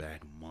pushed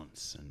back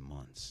months and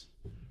months.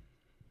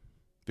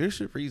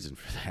 There's a reason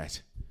for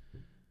that.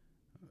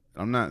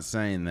 I'm not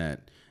saying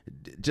that.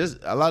 Just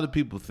a lot of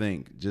people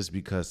think just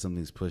because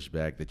something's pushed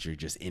back that you're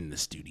just in the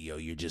studio,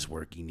 you're just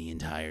working the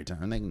entire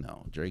time. Like,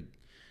 no, Drake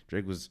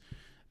was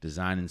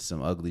designing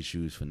some ugly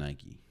shoes for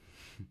Nike,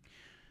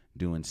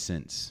 doing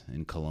scents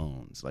and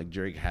colognes. Like,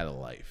 Drake had a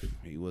life.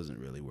 He wasn't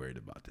really worried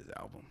about this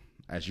album,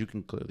 as you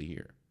can clearly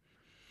hear.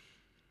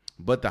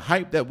 But the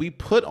hype that we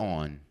put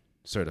on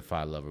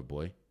Certified Lover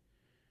Boy,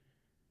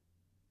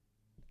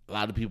 a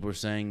lot of people are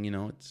saying, you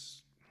know,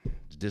 it's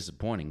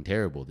disappointing,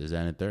 terrible, this, that,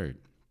 and the third.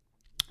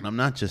 And I'm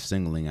not just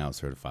singling out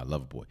Certified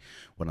Lover Boy.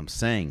 What I'm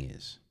saying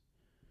is,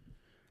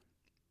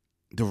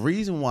 the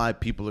reason why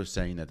people are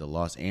saying that the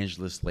Los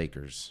Angeles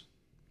Lakers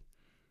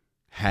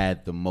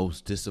had the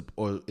most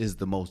is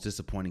the most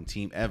disappointing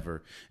team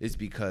ever is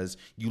because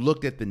you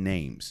looked at the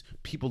names.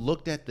 People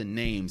looked at the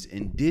names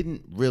and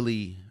didn't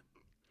really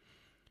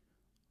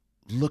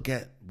look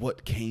at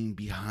what came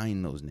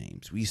behind those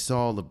names. We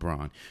saw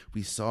LeBron.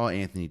 We saw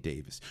Anthony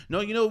Davis. No,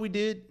 you know what we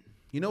did?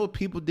 You know what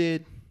people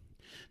did?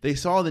 They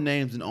saw the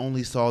names and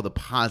only saw the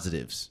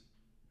positives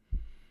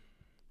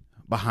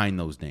behind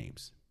those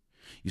names.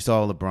 You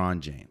saw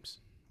LeBron James.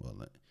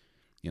 Well,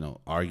 you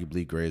know,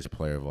 arguably greatest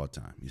player of all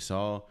time. You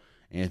saw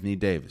Anthony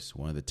Davis,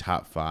 one of the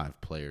top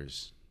 5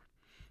 players,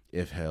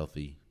 if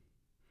healthy,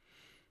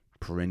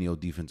 perennial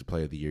defensive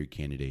player of the year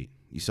candidate.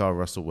 You saw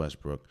Russell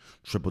Westbrook,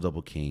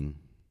 triple-double king,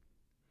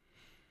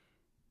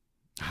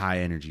 high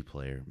energy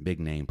player,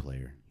 big name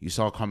player. You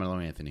saw Carmelo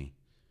Anthony,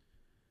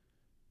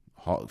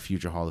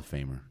 future Hall of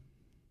Famer,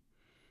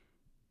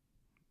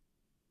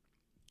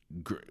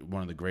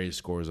 one of the greatest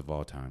scorers of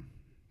all time.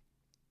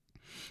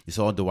 You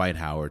saw Dwight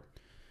Howard,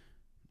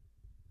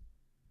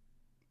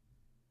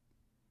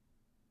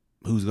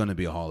 who's going to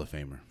be a Hall of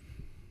Famer.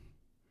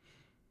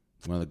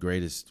 One of the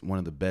greatest, one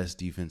of the best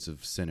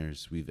defensive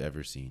centers we've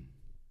ever seen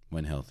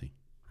when healthy.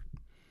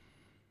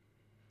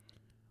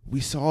 We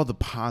saw the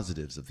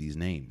positives of these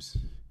names.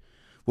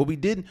 What we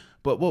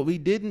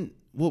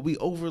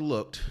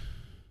overlooked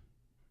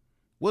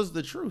was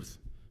the truth.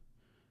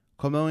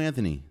 Carmelo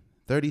Anthony,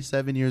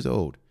 37 years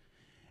old,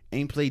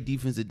 ain't played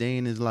defense a day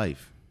in his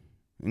life.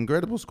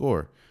 Incredible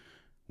score.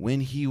 When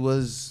he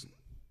was,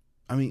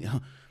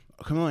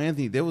 Carmelo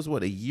Anthony, there was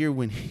a year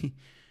when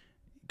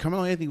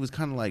Carmelo Anthony was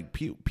kind of like,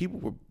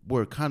 people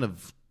were kind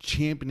of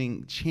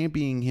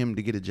championing him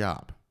to get a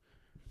job.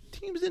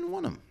 Teams didn't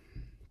want him.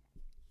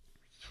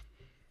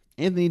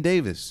 Anthony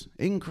Davis,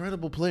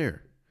 incredible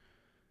player.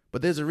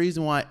 But there's a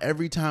reason why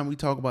every time we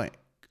talk about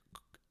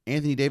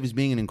Anthony Davis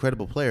being an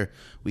incredible player,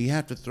 we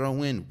have to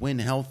throw in when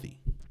healthy.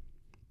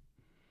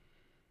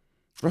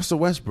 Russell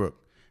Westbrook,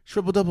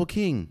 triple-double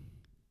king,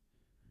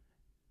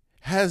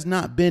 has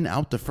not been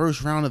out the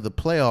first round of the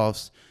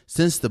playoffs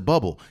since the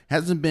bubble.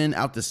 Hasn't been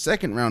out the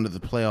second round of the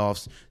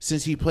playoffs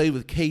since he played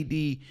with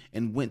KD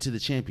and went to the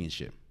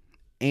championship.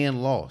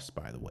 And lost,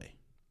 by the way.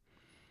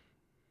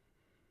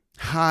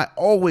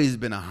 Always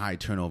been a high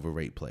turnover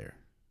rate player.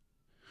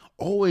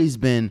 Always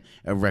been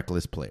a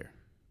reckless player.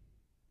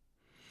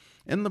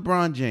 And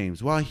LeBron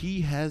James, while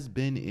he has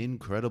been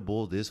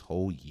incredible this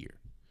whole year,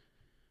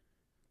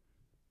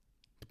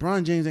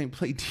 LeBron James ain't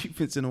played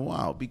defense in a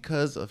while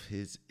because of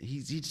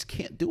he just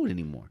can't do it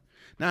anymore.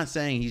 Not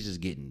saying he's just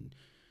getting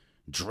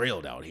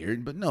drilled out here,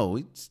 but no,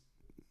 it's,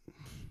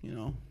 you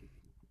know.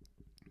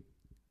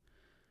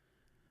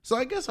 So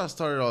I guess I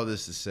started all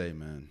this to say,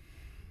 man,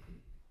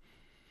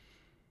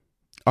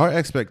 our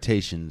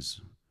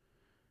expectations,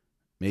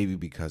 maybe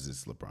because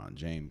it's LeBron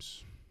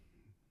James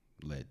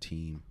led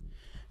team,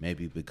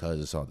 maybe because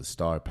it's all the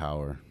star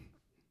power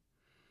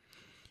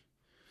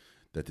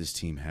that this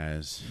team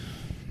has,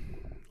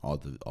 all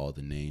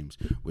the names,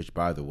 which,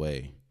 by the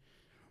way,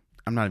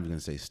 I'm not even going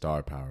to say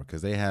star power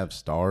because they have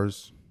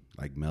stars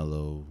like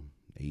Melo,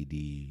 AD,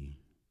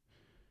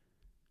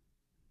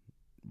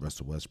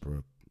 Russell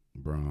Westbrook,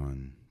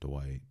 Bron,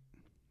 Dwight.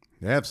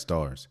 They have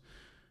stars,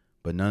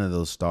 but none of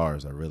those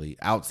stars are really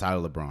outside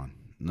of LeBron.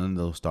 None of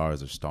those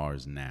stars are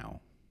stars now,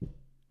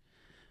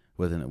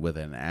 with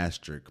an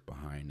asterisk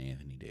behind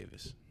Anthony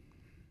Davis.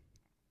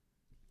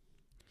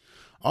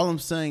 All I'm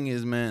saying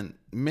is, man,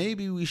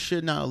 maybe we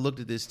should not have looked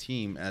at this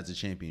team as a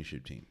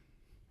championship team.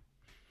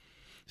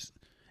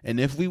 And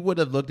if we would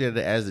have looked at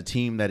it as a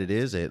team that it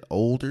is, an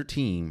older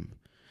team,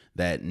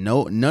 that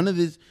none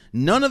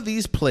of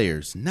these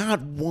players,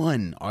 not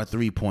one, are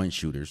 3-point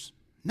shooters.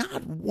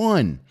 Not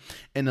one.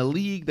 In a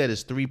league that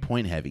is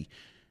 3-point heavy,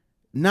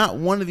 not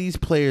one of these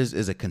players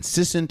is a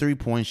consistent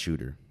 3-point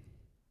shooter.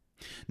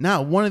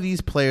 Not one of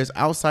these players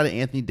outside of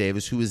Anthony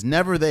Davis, who is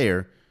never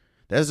there,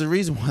 that's the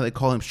reason why they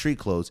call him street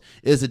clothes,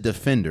 is a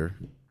defender.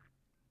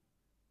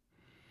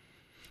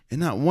 And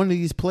not one of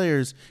these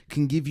players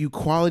can give you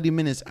quality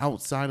minutes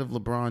outside of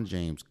LeBron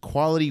James,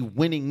 quality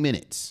winning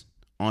minutes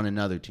on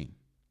another team.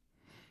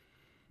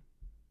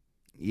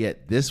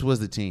 Yet this was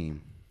the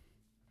team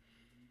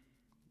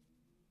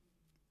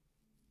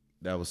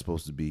that was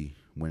supposed to be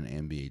win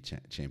an NBA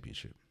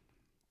championship.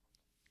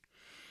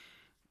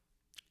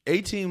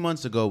 18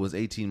 months ago was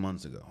 18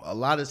 months ago. A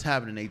lot has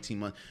happened in 18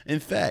 months. In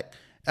fact,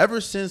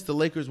 ever since the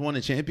Lakers won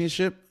a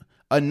championship,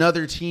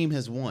 another team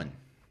has won.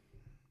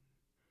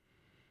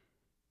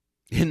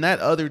 And that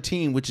other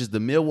team, which is the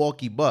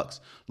Milwaukee Bucks,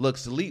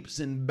 looks leaps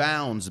and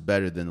bounds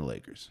better than the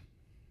Lakers.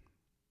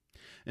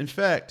 In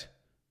fact,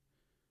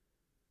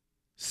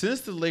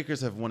 since the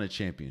Lakers have won a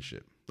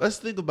championship, let's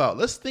think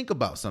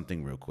about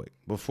something real quick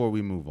before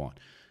we move on.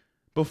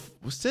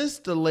 Since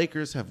the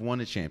Lakers have won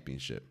a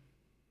championship,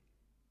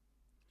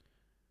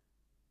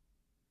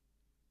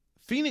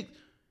 Phoenix,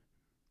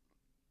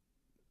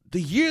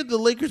 the year the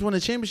Lakers won a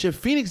championship,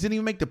 Phoenix didn't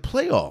even make the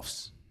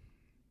playoffs.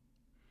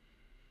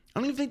 I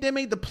don't even think they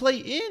made the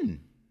play-in.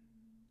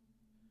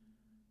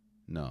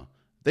 No.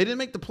 They didn't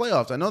make the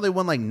playoffs. I know they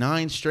won like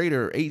 9 straight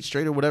or 8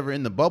 straight or whatever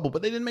in the bubble,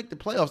 but they didn't make the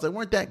playoffs. They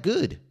weren't that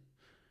good.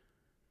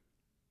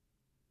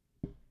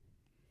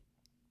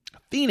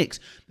 Phoenix,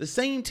 the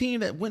same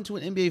team that went to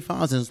an NBA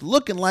Finals, is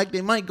looking like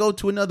they might go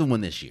to another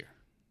one this year.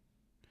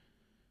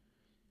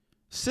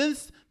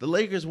 Since the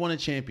Lakers won a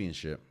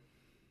championship,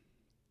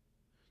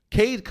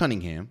 Cade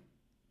Cunningham,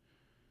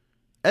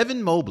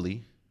 Evan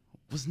Mobley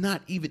was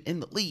not even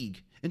in the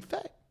league. In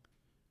fact,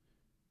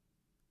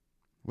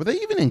 were they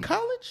even in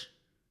college?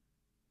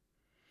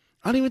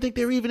 I don't even think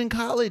they were even in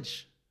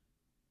college.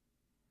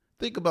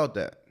 Think about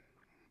that.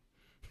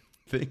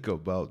 Think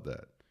about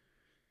that.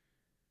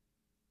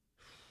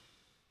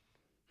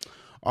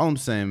 All I'm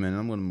saying, man,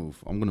 I'm gonna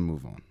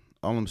move on.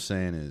 All I'm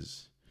saying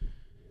is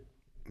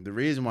the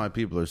reason why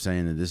people are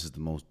saying that this is the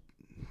most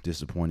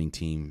disappointing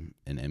team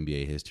in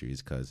NBA history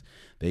is because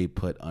they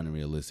put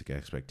unrealistic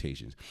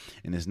expectations.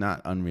 And it's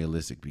not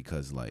unrealistic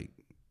because like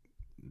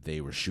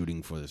they were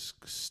shooting for the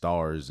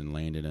stars and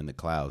landed in the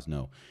clouds.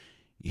 No,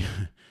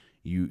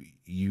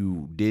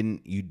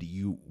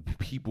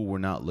 people were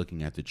not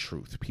looking at the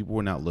truth. People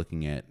were not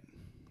looking at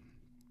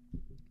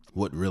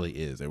what really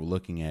is. They were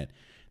looking at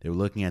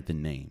the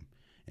name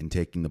and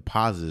taking the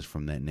positives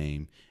from that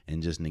name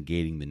and just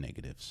negating the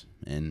negatives.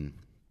 And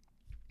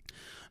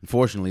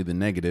unfortunately, the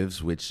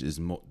negatives, which is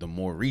the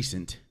more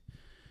recent,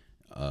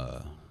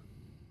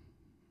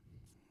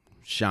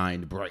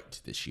 shined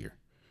bright this year,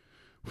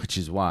 which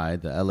is why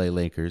the LA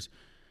Lakers,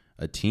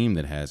 a team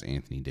that has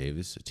Anthony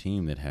Davis, a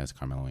team that has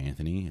Carmelo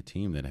Anthony, a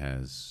team that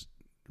has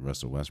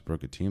Russell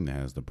Westbrook, a team that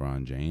has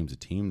LeBron James, a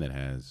team that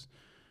has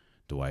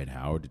Dwight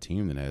Howard, a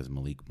team that has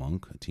Malik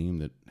Monk, a team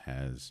that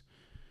has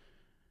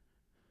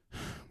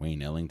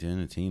Wayne Ellington,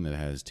 a team that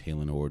has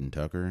Taylor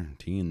Horton-Tucker, a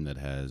team that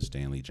has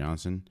Stanley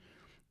Johnson,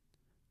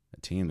 a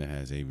team that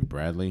has Avery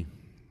Bradley,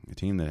 a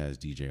team that has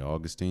DJ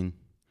Augustine,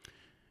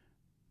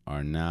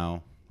 are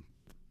now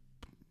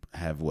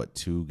have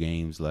 2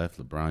 games left.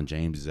 LeBron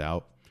James is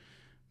out.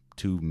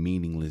 2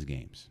 meaningless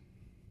games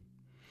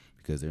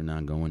because they're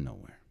not going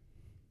nowhere.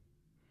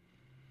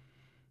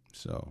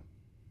 So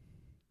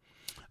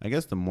I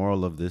guess the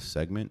moral of this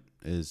segment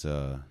is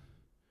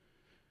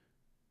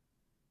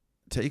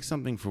take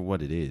something for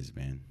what it is,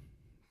 man.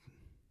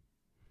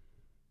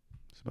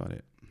 That's about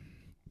it.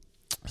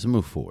 Let's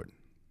move forward.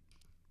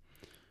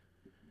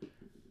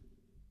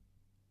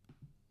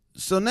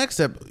 So next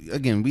up,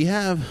 again, we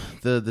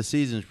have the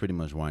season's pretty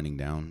much winding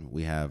down.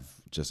 We have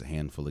just a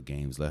handful of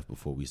games left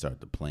before we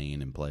start the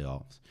play-in and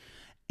playoffs.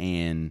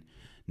 And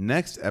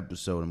next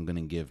episode, I'm going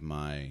to give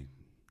my,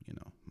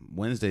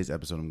 Wednesday's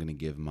episode, I'm going to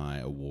give my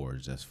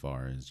awards as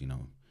far as,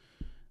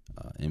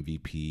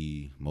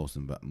 MVP, most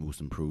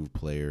improved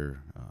player,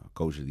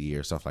 coach of the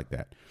year, stuff like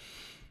that.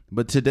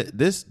 But today,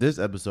 this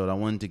episode, I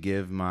wanted to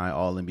give my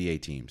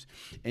All-NBA teams.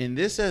 And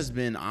this has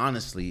been,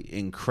 honestly,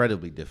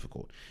 incredibly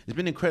difficult. It's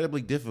been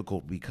incredibly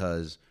difficult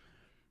because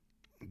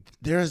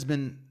there has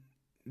been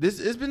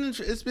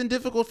it's been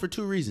difficult for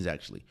 2 reasons,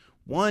 actually.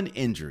 One,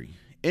 injury.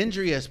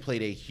 Injury has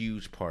played a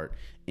huge part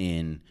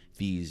in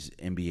these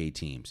NBA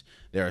teams.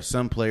 There are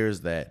some players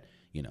that,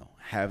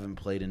 haven't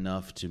played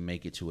enough to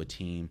make it to a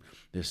team.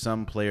 There's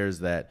some players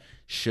that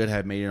should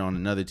have made it on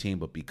another team,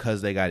 but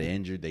because they got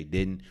injured, they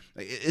didn't.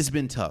 It's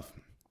been tough.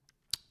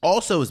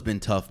 Also, it's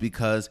been tough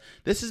because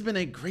this has been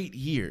a great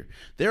year.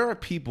 There are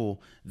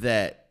people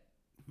that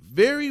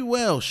very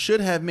well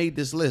should have made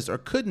this list or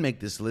could make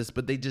this list,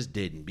 but they just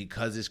didn't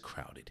because it's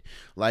crowded.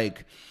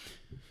 Like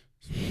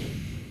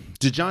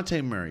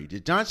DeJounte Murray.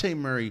 DeJounte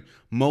Murray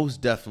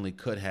most definitely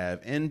could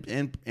have and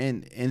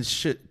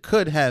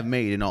could have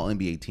made an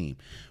All-NBA team.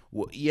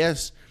 Well,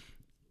 yes,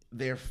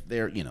 they're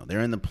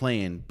in the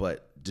play-in,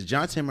 but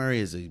DeJounte Murray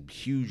is a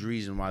huge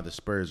reason why the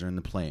Spurs are in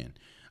the play-in.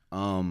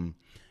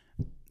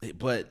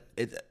 But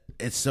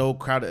it's so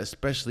crowded,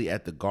 especially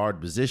at the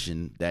guard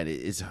position, that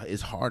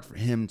it's hard for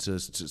him to,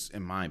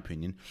 in my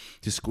opinion,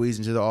 to squeeze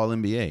into the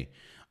All-NBA.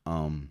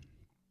 And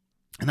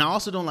I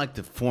also don't like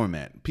the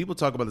format. People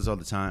talk about this all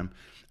the time.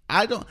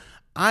 I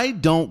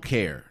don't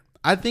care.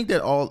 I think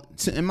that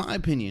in my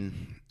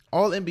opinion,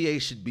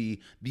 All-NBA should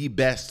be the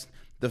best.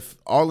 The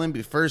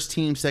All-NBA first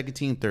team, second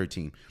team, third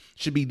team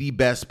should be the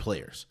best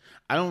players.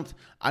 I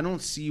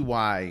don't see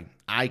why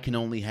I can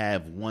only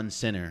have one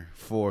center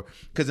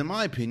because in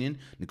my opinion,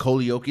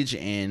 Nikola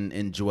Jokic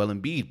and Joel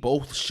Embiid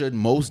both should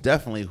most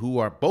definitely, who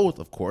are both,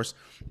 of course,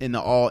 in the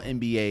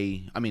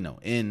All-NBA,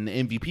 in the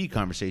MVP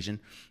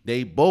conversation,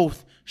 they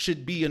both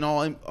should be an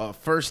all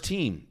first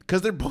team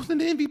because they're both in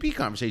the MVP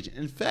conversation.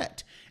 In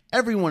fact,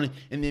 everyone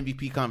in the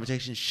MVP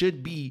conversation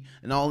should be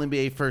an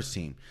All-NBA first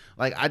team.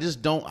 Like, I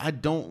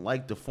don't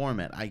like the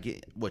format. I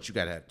get what you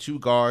got to have 2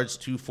 guards,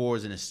 2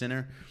 forwards, and a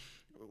center.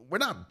 We're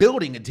not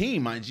building a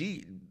team, mind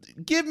you.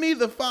 Give me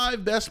the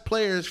 5 best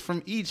players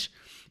from each,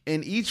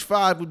 and each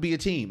 5 would be a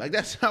team. Like,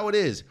 that's how it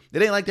is.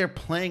 It ain't like they're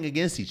playing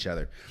against each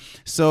other.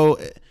 So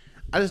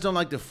I just don't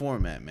like the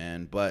format,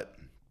 man. But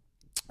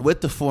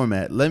with the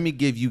format, let me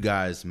give you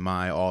guys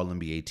my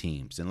All-NBA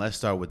teams. And let's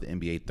start with the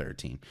NBA third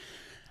team.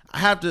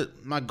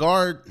 My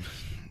guard,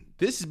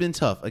 this has been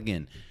tough.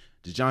 Again,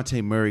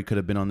 DeJounte Murray could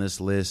have been on this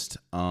list.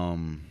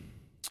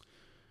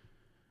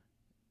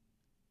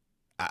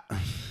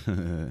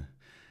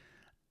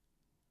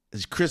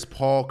 Chris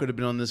Paul could have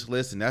been on this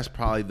list, and that's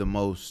probably the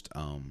most,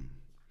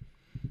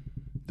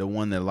 the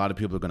one that a lot of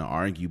people are going to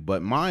argue.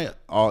 But my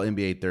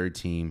All-NBA third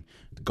team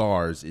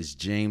guards is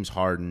James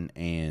Harden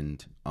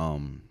and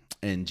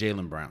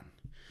Jaylen Brown.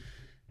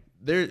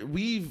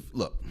 We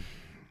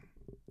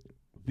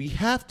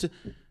have to.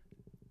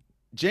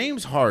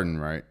 James Harden,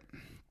 right?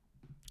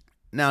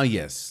 Now,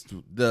 yes,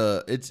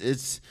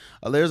 there's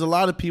a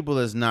lot of people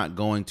that's not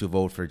going to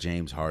vote for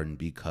James Harden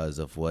because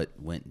of what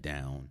went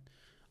down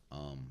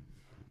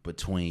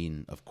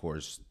between, of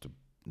course,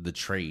 the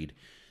trade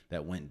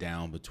that went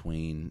down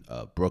between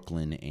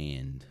Brooklyn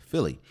and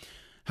Philly.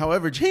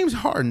 However, James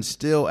Harden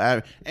still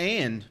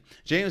and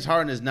James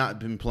Harden has not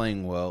been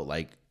playing well,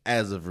 like,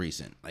 as of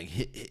recent. Like,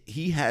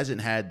 he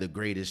hasn't had the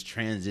greatest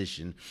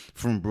transition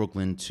from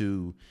Brooklyn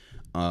to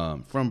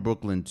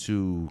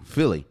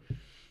Philly.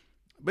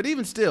 But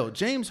even still,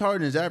 James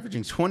Harden is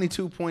averaging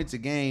 22 points a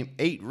game,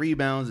 8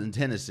 rebounds, and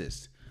 10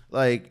 assists.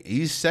 Like,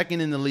 he's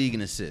second in the league in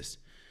assists.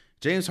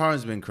 James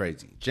Harden's been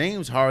crazy.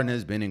 James Harden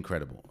has been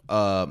incredible.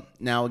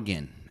 Now,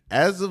 again,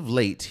 as of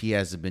late, he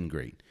hasn't been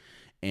great.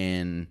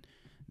 And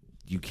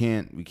we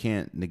can't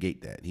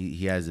negate that.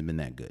 He hasn't been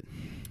that good.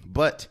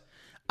 But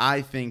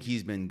I think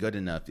he's been good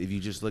enough. If you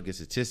just look at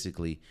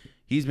statistically,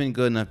 he's been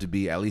good enough to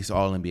be at least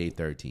All-NBA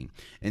third team.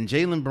 And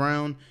Jaylen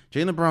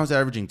Brown's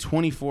averaging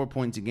 24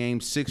 points a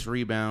game, 6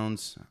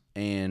 rebounds,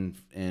 and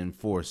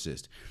 4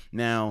 assists.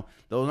 Now,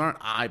 those aren't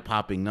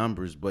eye-popping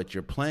numbers, but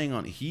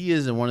he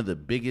is one of the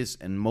biggest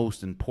and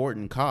most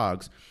important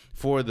cogs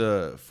for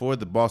the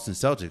Boston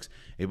Celtics,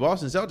 a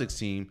Boston Celtics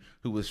team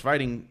who was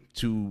fighting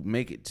to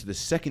make it to the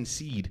 2nd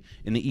seed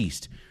in the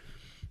East.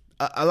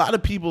 A lot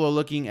of people are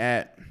looking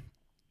at,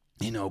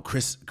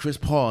 Chris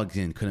Paul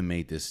again could have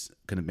made this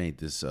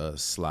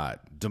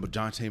slot.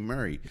 DeJounte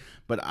Murray,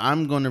 but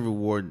I'm going to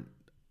reward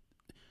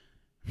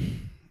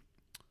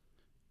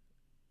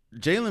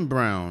Jaylen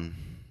Brown.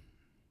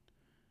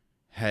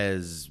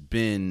 Has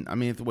been,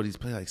 he's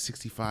played like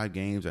 65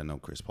 games. I know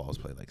Chris Paul's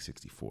played like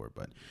 64,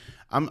 but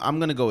I'm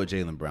going to go with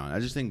Jaylen Brown. I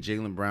just think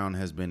Jaylen Brown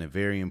has been a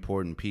very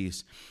important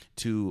piece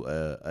to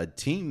a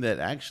team that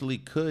actually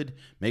could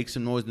make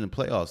some noise in the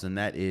playoffs, and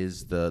that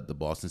is the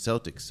Boston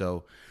Celtics.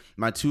 So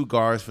my 2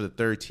 guards for the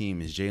third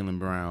team is Jaylen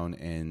Brown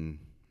and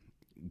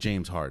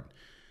James Harden.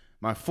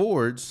 My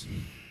forwards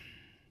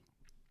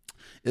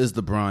is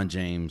LeBron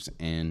James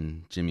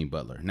and Jimmy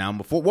Butler. Now,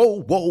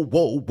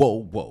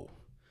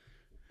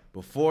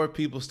 before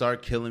people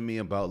start killing me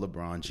about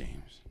LeBron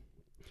James.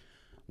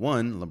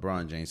 1,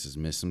 LeBron James has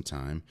missed some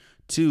time.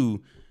 2,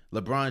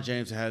 LeBron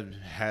James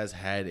has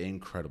had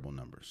incredible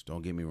numbers.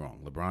 Don't get me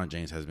wrong. LeBron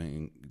James has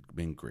been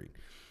great.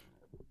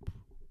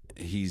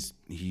 He's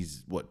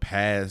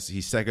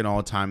second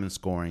all time in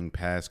scoring,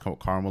 past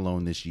Karl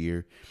Malone this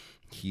year.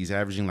 He's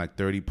averaging like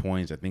 30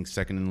 points. I think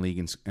second in the league.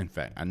 In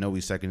fact, I know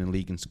he's second in the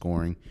league in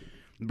scoring.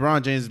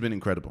 LeBron James has been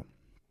incredible.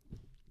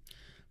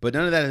 But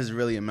none of that has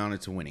really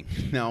amounted to winning.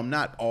 Now, I'm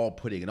not all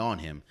putting it on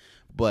him,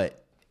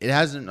 but it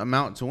hasn't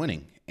amounted to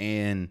winning.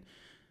 And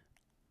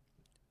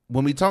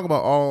when we talk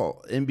about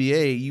all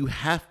NBA, you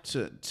have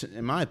to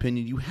in my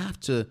opinion, you have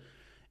to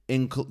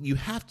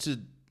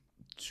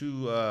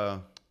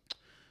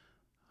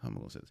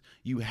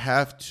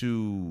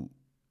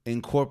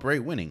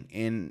incorporate winning.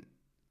 And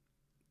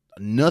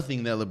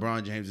nothing that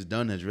LeBron James has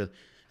done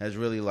has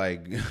really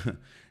like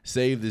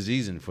saved the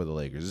season for the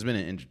Lakers. It's been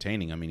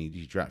entertaining. I mean,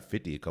 he dropped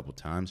 50 a couple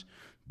times,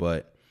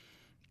 but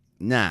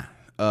nah.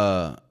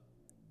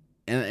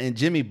 And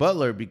Jimmy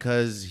Butler,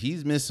 because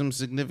he's missed some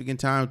significant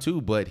time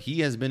too, but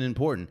he has been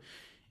important.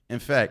 In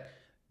fact,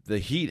 the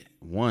Heat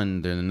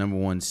won. They're the number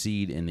 1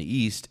 seed in the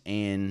East,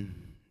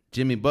 and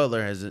Jimmy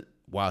Butler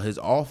while his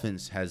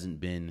offense hasn't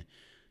been,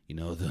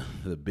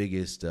 the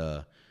biggest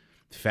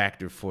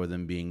factor for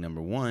them being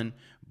number 1,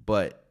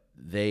 but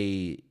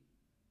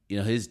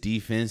his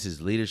defense,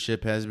 his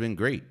leadership has been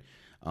great.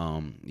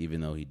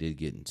 Even though he did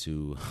get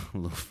into a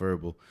little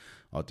verbal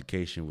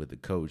altercation with the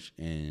coach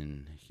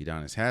and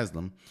Udonis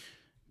Haslem,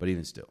 but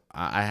even still,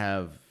 I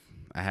have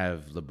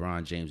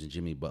LeBron James and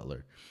Jimmy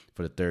Butler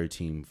for the third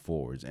team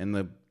forwards, and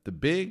the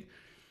big.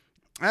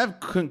 I have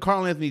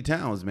Karl Anthony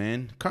Towns,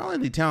 man. Karl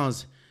Anthony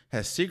Towns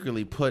has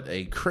secretly put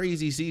a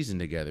crazy season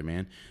together,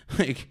 man.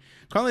 Like,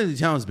 Karl Anthony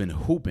Towns has been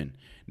hooping.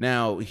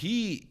 Now,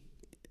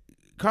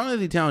 Karl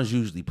Anthony Towns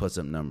usually puts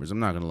up numbers. I'm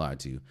not going to lie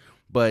to you.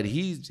 But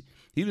he's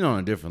been on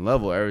a different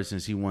level ever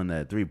since he won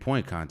that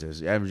 3-point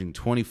contest, averaging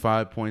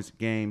 25 points a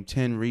game,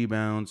 10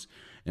 rebounds,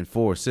 and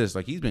 4 assists.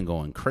 Like, he's been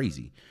going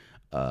crazy.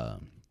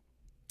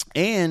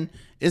 And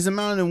is a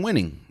mountain in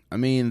winning. I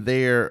mean,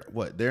 they're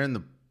in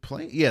the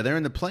play? Yeah, they're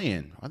in the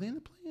play-in. Are they in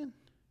the play-in?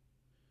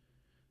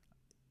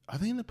 Are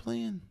they in the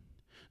play-in?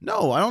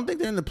 No, I don't think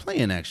they're in the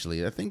play-in,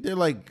 actually. I think they're,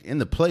 like, in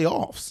the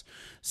playoffs.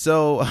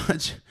 So, I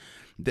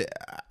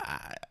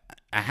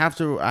have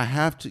to,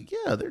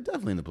 yeah, they're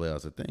definitely in the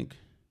playoffs, I think.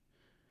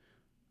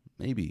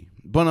 Maybe.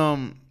 But,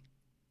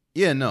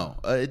 yeah, no,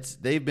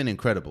 they've been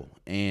incredible.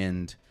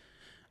 And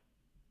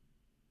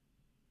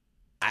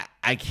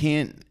I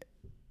can't,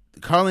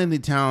 Karl Anthony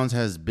Towns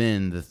has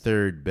been the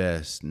third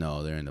best.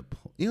 No, they're in the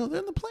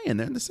play-in.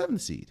 They're in the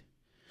 7th seed.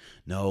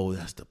 No,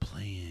 that's the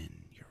play-in.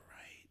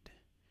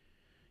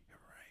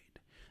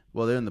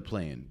 Well, they're in the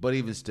play-in, but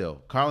even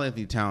still, Karl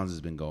Anthony Towns has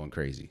been going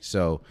crazy.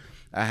 So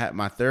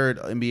my third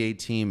NBA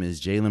team is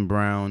Jaylen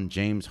Brown,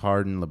 James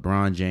Harden,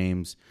 LeBron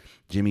James,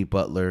 Jimmy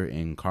Butler,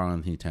 and Karl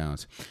Anthony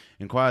Towns.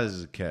 And quiet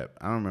as it kept,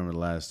 I don't remember the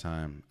last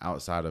time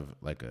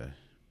LeBron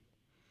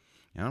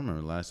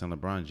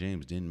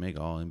James didn't make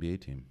all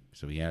NBA team.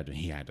 So he had to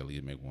at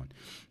least make one.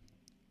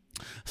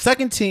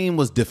 Second team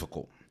was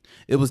difficult.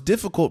 It was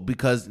difficult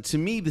because to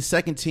me, the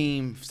second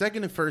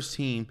and first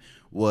team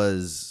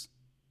was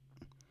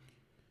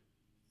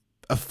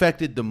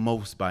affected the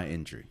most by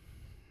injury.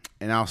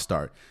 And I'll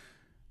start.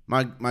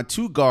 My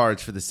 2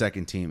 guards for the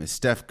second team is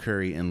Steph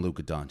Curry and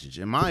Luka Doncic.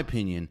 In my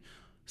opinion,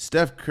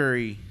 Steph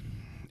Curry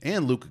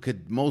and Luka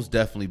could most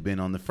definitely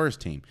been on the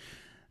first team.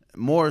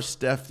 More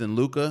Steph than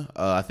Luka.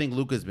 I think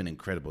Luka has been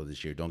incredible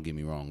this year. Don't get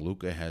me wrong.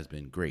 Luka has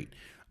been great.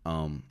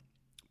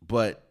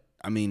 But,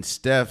 I mean,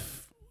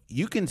 Steph,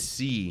 you can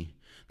see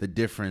the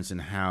difference in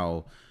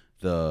how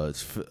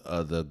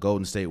the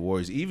Golden State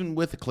Warriors, even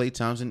with Klay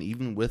Thompson,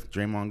 even with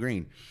Draymond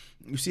Green,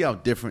 you see how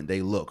different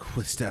they look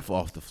with Steph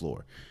off the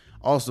floor.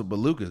 Also, but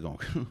Luka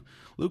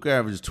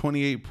averages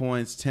 28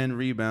 points, 10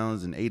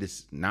 rebounds, and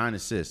 9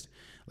 assists.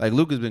 Like,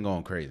 Luka's been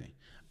going crazy.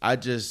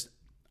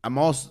 I'm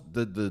also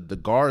the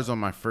guards on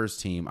my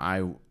first team.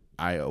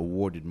 I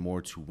awarded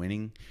more to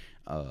winning,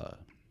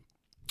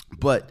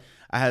 but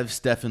I have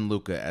Steph and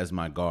Luka as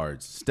my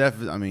guards. Steph,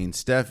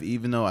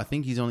 even though I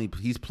think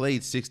he's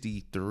played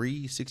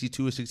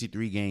 62 or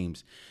 63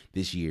 games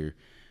this year,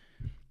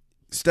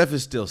 Steph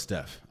is still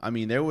Steph. I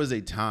mean, there was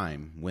a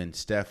time when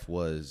Steph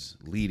was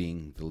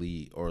leading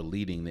the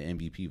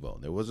MVP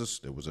vote. It was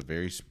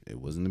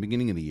in the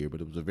beginning of the year, but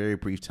it was a very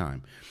brief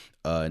time.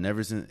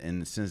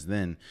 And since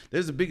then,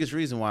 there's the biggest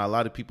reason why a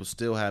lot of people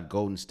still have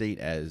Golden State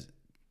as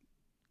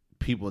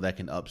people that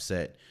can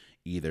upset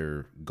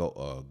either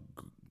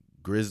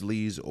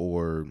Grizzlies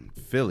or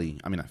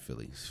Phoenix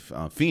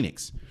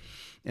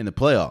in the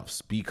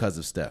playoffs because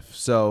of Steph.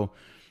 So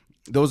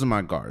those are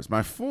my guards.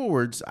 My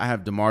forwards, I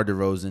have DeMar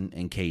DeRozan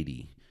and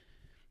KD.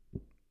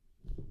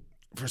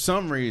 For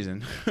some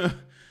reason,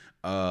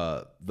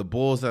 the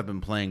Bulls have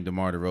been playing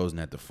DeMar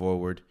DeRozan at the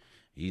forward.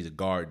 He's a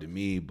guard to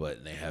me,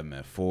 but they have him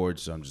at forward,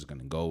 so I'm just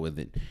going to go with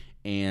it.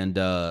 And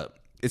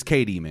it's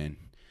KD, man.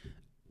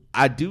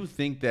 I do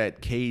think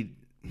that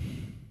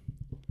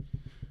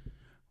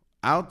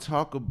I'll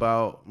talk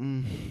about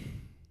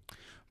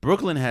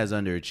Brooklyn has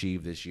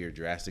underachieved this year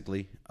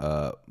drastically,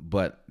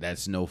 but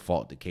that's no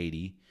fault to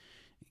KD.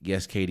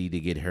 Yes, KD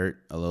did get hurt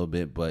a little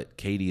bit, but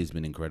KD has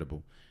been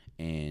incredible.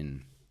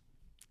 And,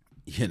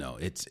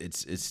 it's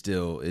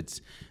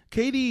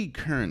KD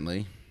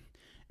currently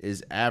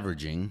is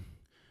averaging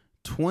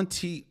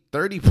 30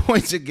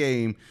 points a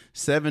game,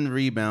 7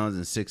 rebounds,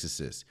 and 6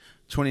 assists.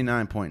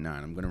 29.9.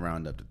 I'm going to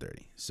round up to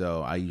 30.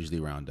 So I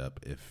usually round up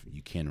if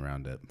you can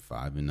round up.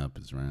 5 and up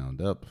is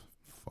round up.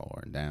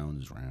 4 and down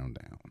is round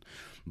down.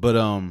 But,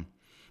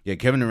 yeah,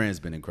 Kevin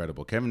Durant's been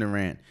incredible. Kevin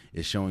Durant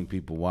is showing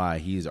people why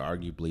he's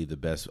arguably the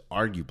best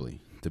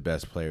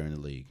player in the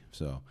league.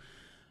 So,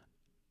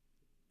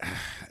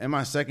 and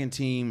my second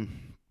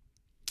team,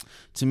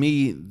 to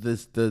me,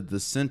 the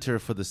center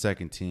for the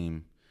second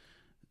team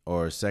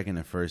or second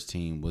and first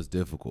team was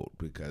difficult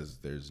because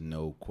there's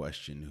no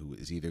question who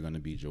is either going to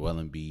be Joel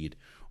Embiid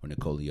or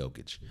Nikola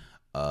Jokic.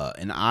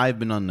 And I've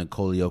been on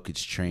Nikola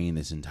Jokic train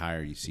this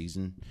entire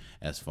season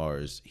as far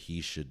as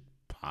he should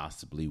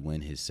possibly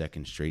win his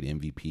second straight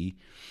MVP.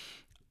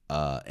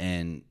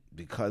 And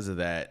because of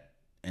that,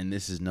 and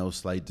this is no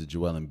slight to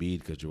Joel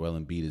Embiid because Joel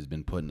Embiid has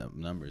been putting up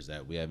numbers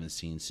that we haven't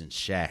seen since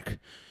Shaq,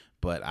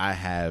 but I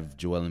have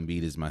Joel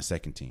Embiid as my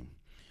second team.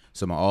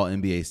 So my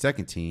All-NBA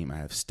second team, I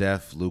have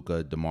Steph,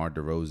 Luka, DeMar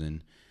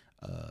DeRozan,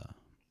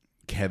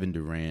 Kevin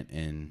Durant,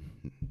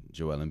 and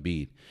Joel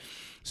Embiid.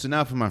 So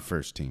now for my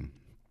first team.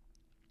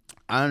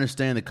 I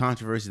understand the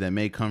controversy that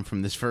may come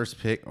from this first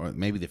pick or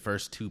maybe the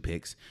first two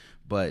picks,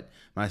 but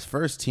my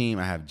first team,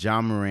 I have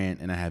Ja Morant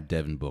and I have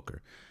Devin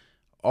Booker.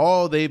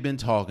 All they've been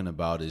talking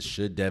about is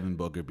should Devin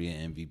Booker be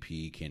an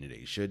MVP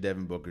candidate? Should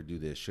Devin Booker do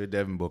this? Should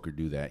Devin Booker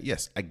do that?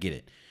 Yes, I get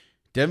it.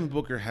 Devin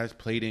Booker has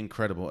played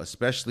incredible,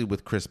 especially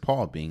with Chris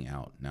Paul being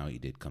out. Now, he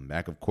did come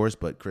back, of course,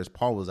 but Chris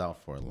Paul was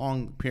out for a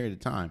long period of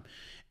time.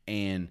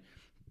 And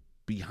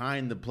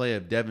behind the play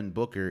of Devin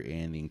Booker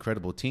and the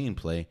incredible team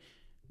play,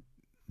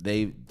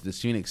 the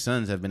Phoenix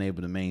Suns have been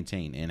able to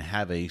maintain and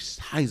have a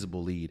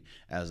sizable lead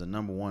as a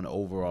number one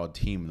overall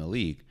team in the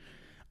league.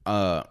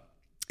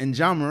 And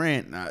Ja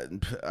Morant,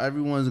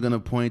 everyone's going to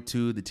point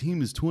to the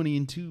team is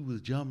 20-2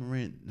 with Ja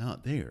Morant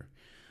not there.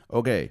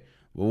 Okay,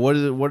 well,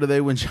 what are they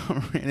when Ja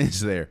Morant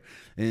is there?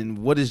 And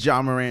what is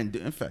Ja Morant do?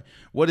 In fact,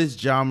 what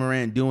is Ja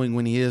Morant doing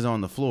when he is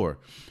on the floor?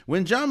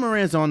 When Ja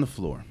Morant's on the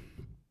floor,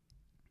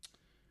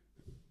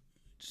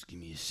 just give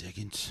me a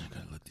second. I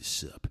got to look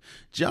this up.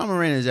 Ja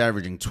Morant is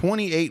averaging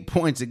 28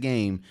 points a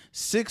game,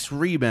 6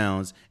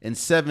 rebounds, and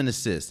 7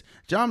 assists.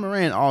 Ja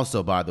Morant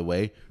also, by the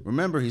way,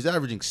 remember he's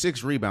averaging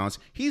 6 rebounds.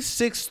 He's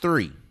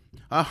 6'3",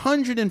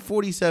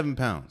 147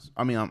 pounds.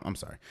 I'm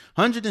sorry,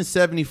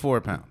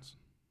 174 pounds.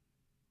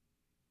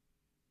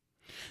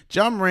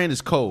 Ja Morant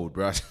is cold,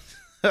 bro.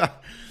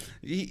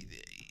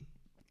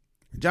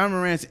 Ja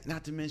Morant,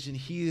 not to mention,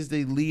 he is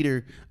the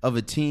leader of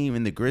a team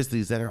in the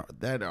Grizzlies that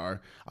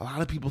are a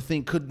lot of people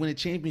think could win a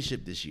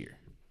championship this year.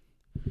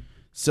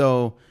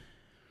 So,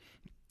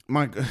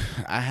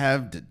 I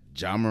have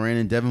Ja Morant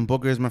and Devin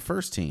Booker as my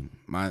first team.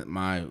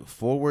 My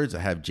forwards, I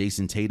have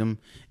Jason Tatum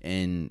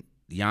and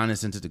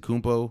Giannis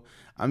Antetokounmpo.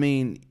 I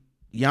mean,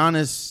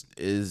 Giannis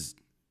is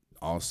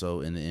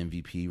also in the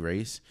MVP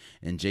race,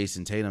 and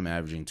Jason Tatum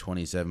averaging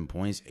 27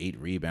 points, 8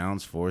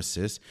 rebounds, 4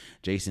 assists.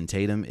 Jason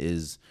Tatum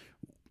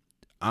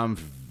I'm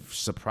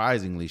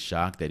surprisingly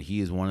shocked that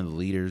he is one of the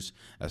leaders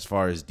as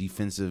far as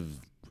defensive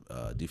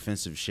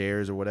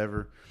shares or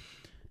whatever.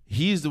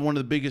 He's one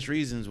of the biggest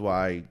reasons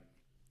why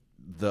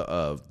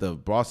the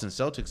Boston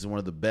Celtics is one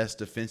of the best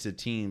defensive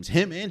teams.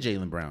 Him and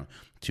Jaylen Brown,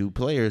 2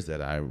 players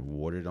that I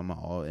awarded on my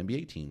All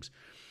NBA teams.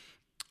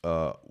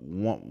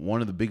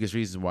 One of the biggest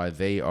reasons why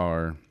they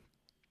are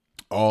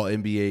All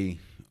NBA.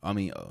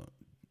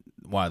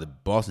 Why the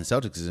Boston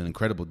Celtics is an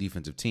incredible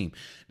defensive team.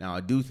 Now,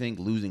 I do think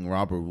losing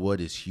Robert Wood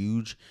is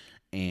huge,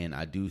 and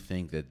I do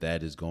think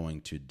that is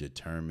going to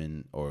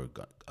determine or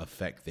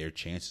affect their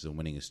chances of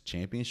winning a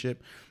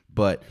championship.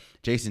 But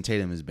Jason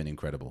Tatum has been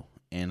incredible,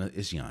 and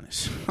it's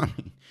Giannis.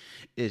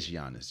 It's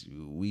Giannis.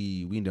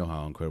 We know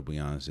how incredible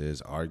Giannis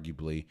is.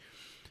 Arguably,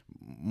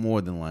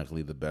 more than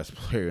likely, the best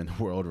player in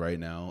the world right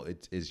now.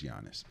 It's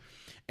Giannis.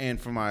 And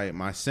for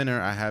my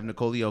center, I have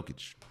Nikola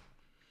Jokic.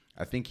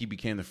 I think he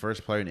became the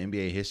first player in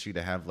NBA history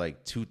to have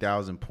like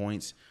 2,000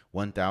 points,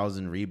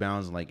 1,000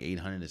 rebounds, and like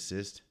 800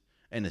 assists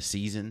in a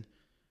season.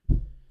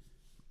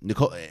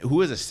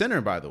 Who is a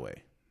center, by the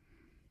way.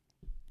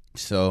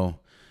 So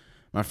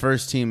my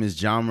first team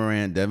is Ja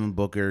Morant, Devin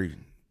Booker,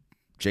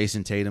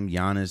 Jason Tatum,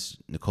 Giannis,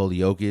 Nikola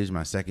Jokic.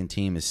 My second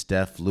team is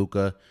Steph,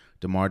 Luka,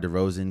 DeMar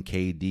DeRozan,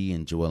 KD,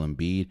 and Joel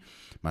Embiid.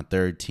 My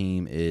third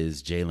team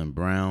is Jaylen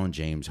Brown,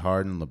 James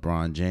Harden,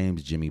 LeBron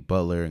James, Jimmy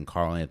Butler, and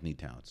Karl Anthony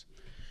Towns.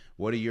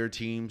 What are your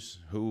teams?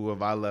 Who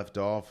have I left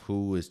off?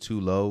 Who is too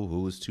low?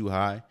 Who is too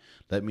high?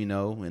 Let me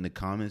know in the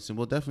comments, and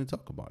we'll definitely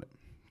talk about it.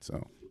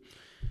 So,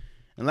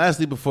 and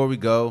lastly, before we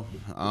go,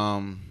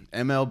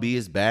 MLB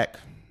is back.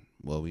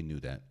 Well, we knew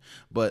that,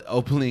 but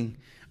opening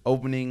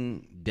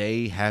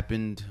day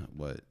happened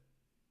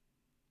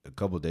a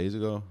couple of days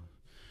ago,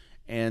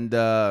 and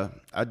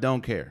I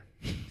don't care.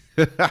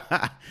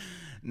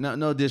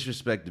 No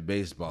disrespect to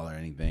baseball or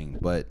anything,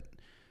 but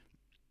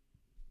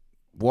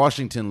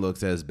Washington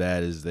looks as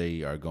bad as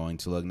they are going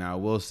to look. Now, I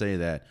will say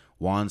that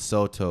Juan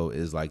Soto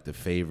is like the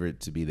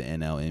favorite to be the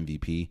NL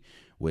MVP,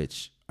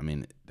 which, I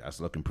mean, that's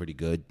looking pretty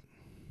good.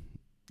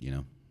 You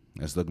know,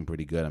 that's looking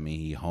pretty good. I mean,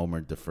 he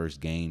homered the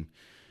first game.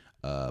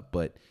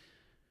 But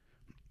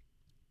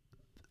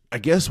I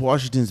guess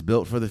Washington's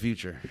built for the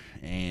future,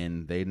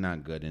 and they're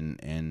not good.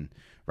 And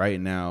right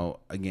now,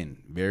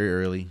 again, very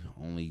early,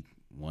 only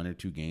 1 or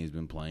 2 games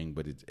been playing,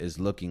 but it's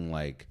looking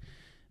like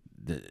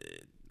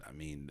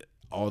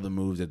all the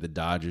moves that the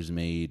Dodgers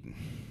made,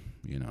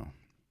 you know,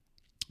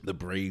 the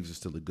Braves are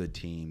still a good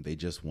team. They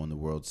just won the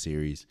World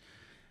Series.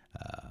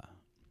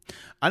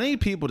 I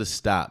need people to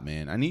stop,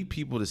 man. I need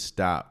people to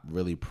stop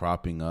really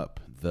propping up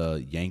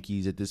the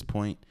Yankees at this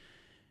point.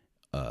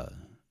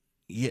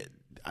 Yeah,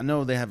 I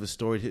know they have a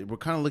story. We're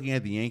kind of looking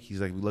at the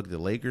Yankees like we look at the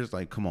Lakers.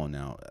 Like, come on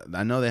now.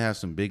 I know they have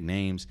some big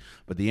names,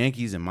 but the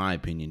Yankees, in my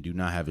opinion, do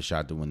not have a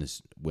shot to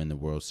win the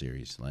World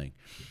Series. Like,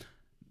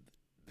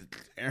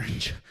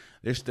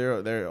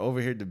 they're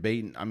over here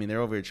debating. I mean,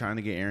 they're over here trying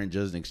to get Aaron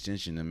Judge an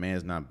extension. The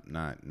man's not.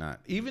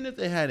 Even if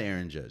they had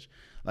Aaron Judge,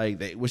 like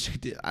they wish they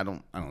did. I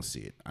don't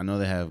see it. I know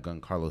they have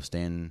Giancarlo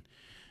Stanton.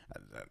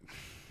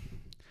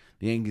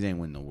 The Yankees ain't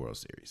winning the World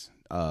Series.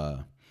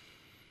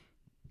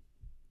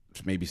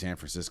 Maybe San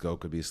Francisco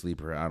could be a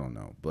sleeper. I don't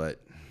know.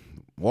 But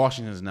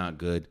Washington's not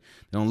good.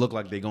 They don't look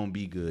like they're going to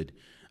be good.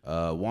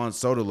 Juan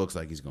Soto looks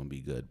like he's going to be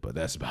good, but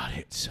that's about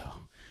it. So,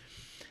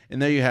 and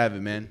there you have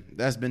it, man.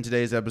 That's been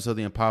today's episode of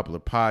the Unpopular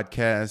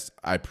Podcast.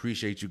 I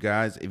appreciate you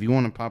guys. If you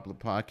want an Unpopular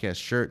Podcast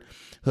shirt,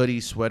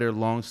 hoodie, sweater,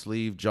 long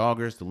sleeve,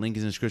 joggers, the link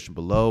is in the description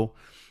below.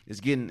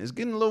 It's getting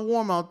a little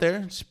warm out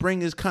there.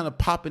 Spring is kind of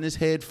popping its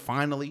head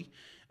finally.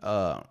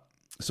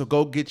 So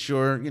go get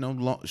your,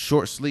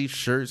 short sleeve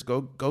shirts.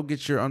 Go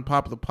get your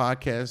Unpopular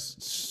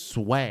Podcast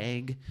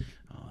swag.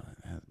 Oh,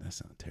 that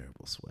sounds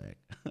terrible, swag.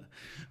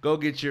 Go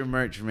get your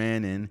merch,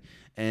 man,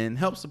 and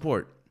help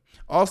support.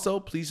 Also,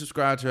 please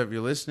subscribe to whoever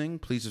you're listening.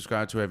 Please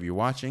subscribe to whoever you're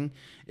watching.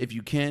 If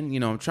you can,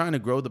 I'm trying to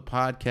grow the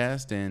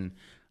podcast, and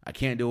I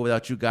can't do it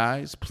without you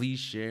guys. Please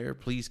share.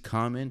 Please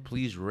comment.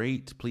 Please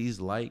rate. Please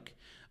like.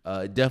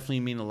 It definitely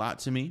means a lot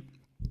to me.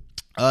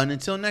 And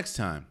until next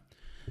time,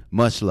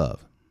 much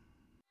love.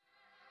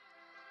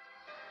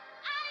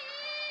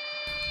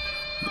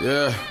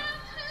 Yeah.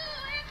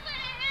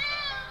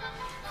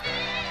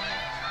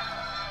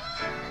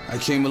 I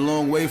came a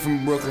long way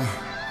from Brooklyn.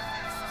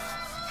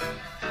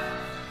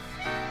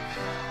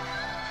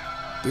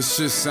 This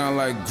shit sound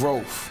like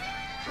growth.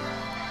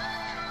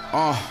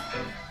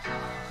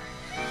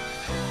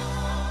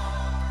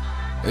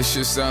 This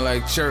shit sound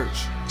like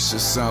church. This shit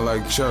sound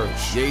like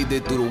church. Yeah, he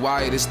did through the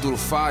wire, this through the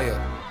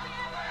fire.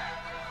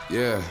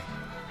 Yeah.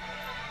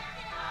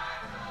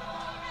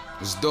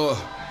 Let's do it.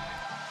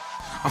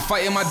 I'm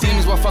fighting my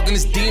demons while fucking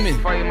this demon.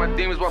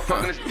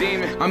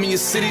 I'm in your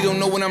city, don't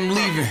know when I'm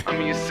leaving.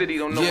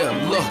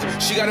 Yeah, look,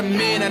 she got a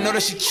man, I know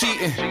that she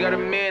cheating.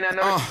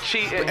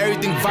 But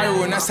everything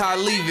viral and that's how I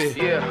leave it.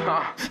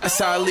 That's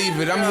how I leave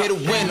it. I'm here to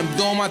win, I'm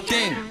doing my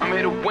thing.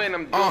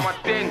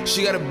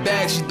 She got a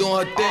bag, she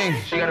doing her thing.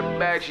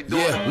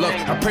 Yeah, look,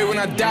 I pray when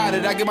I die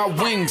that I get my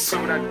wings.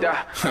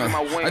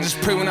 I just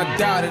pray when I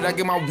die that I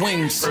get my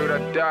wings. But I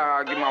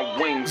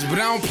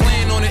don't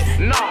plan on it.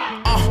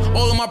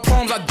 All of my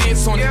problems I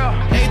dance on it.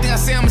 Everything I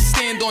say I'ma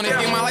stand on it.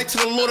 Give my life to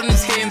the Lord and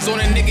his hands on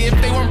it. Nigga, if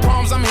they weren't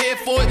problems, I'm here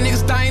for it.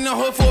 Niggas dying in the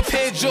hood for a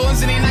pair of Jordans,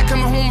 and they not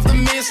coming home with the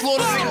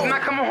manslaughter. Forgive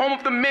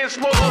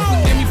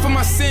me for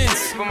my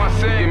sins.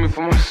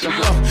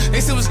 They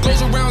say what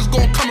goes around is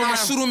gon' come around.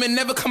 Shoot them and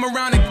never come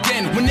around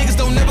again. When niggas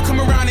don't never come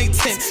around, they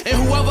tense.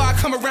 And whoever I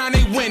come around,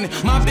 they win.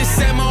 My bitch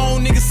said my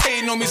own niggas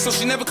hating on me, so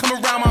she never come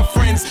around my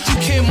friends. You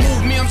can't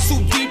move me, I'm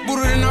too deep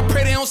rooted, and I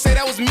pray they don't say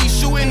that was me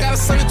shooting. Got a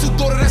son and 2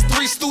 daughters, that's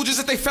 3 stooges.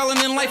 If they fell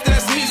in life, then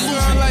that's me losing.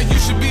 Sound like you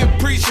should be a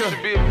preacher.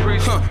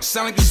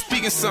 Sound like you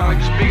speaking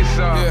something.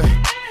 Yeah.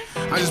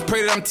 I just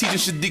pray that I'm teaching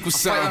Shadiq with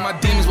something. I'm fighting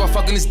my demons while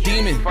fucking this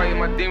demon.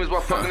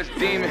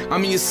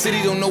 I'm in your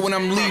city, don't know when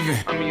I'm leaving.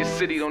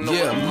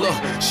 Yeah, look,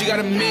 she got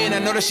a man, I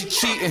know that she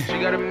cheating.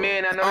 But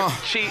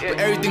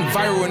everything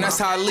viral and that's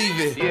how I leave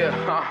it.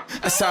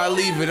 That's how I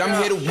leave it. I'm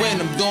here to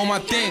win, I'm doing my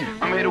thing.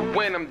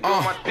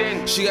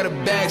 She got a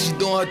bag, she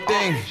doing her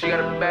thing.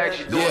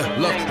 Yeah,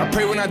 look, I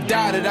pray when I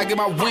die that I get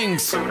my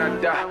wings.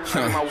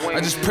 I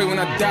just pray when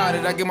I die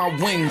that I get my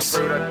wings.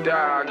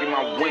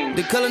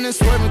 They calling and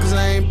swerving cause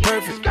I ain't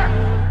perfect.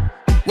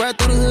 Right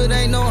through the hood,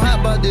 ain't no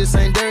hot, but this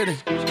ain't dirty.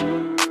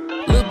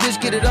 Little bitch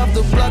get it off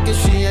the block if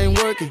she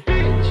ain't working.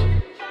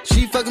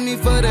 She fucking me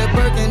for that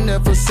Birkin,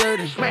 that for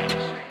certain.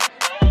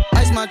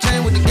 Ice my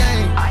chain with the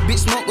gang. Bitch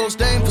smoke go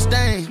stain for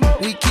stain.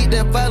 We keep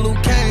that fire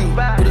Luke Kane.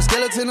 Put a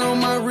skeleton on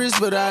my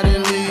wrist, but I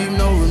didn't leave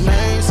no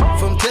remains.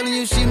 From telling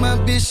you she my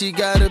bitch, she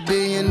got $1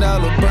 billion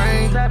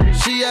brain.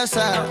 She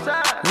outside,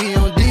 we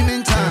on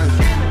demon time.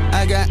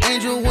 I got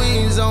angel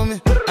wings on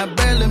me, I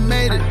barely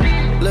made it.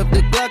 Left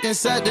the Glock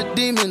inside the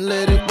demon,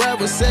 let it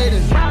ride with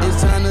Satan.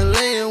 It's time to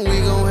lay and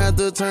we gon' have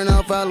to turn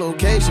off our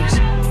locations.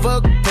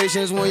 Fuck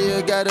patience when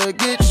you gotta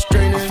get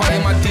straight. I'm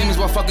fighting my demons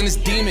while fucking this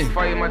demon.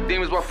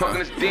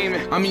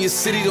 I'm in your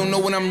city, don't know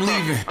when I'm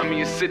leaving.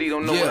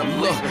 Yeah,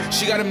 look,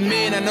 she got a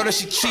man, I know that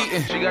she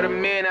cheating. But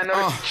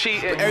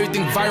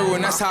everything viral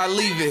and that's how I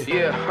leave it.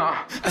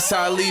 That's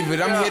how I leave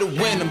it. I'm here to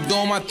win, I'm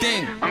doing my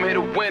thing.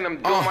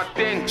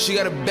 She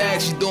got a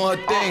bag, she doing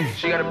her thing.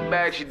 Yeah,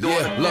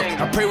 look,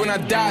 I pray when I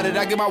die that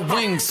I get my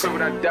wings.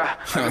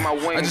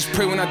 I just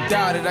pray when I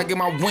die that I get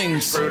my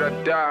wings.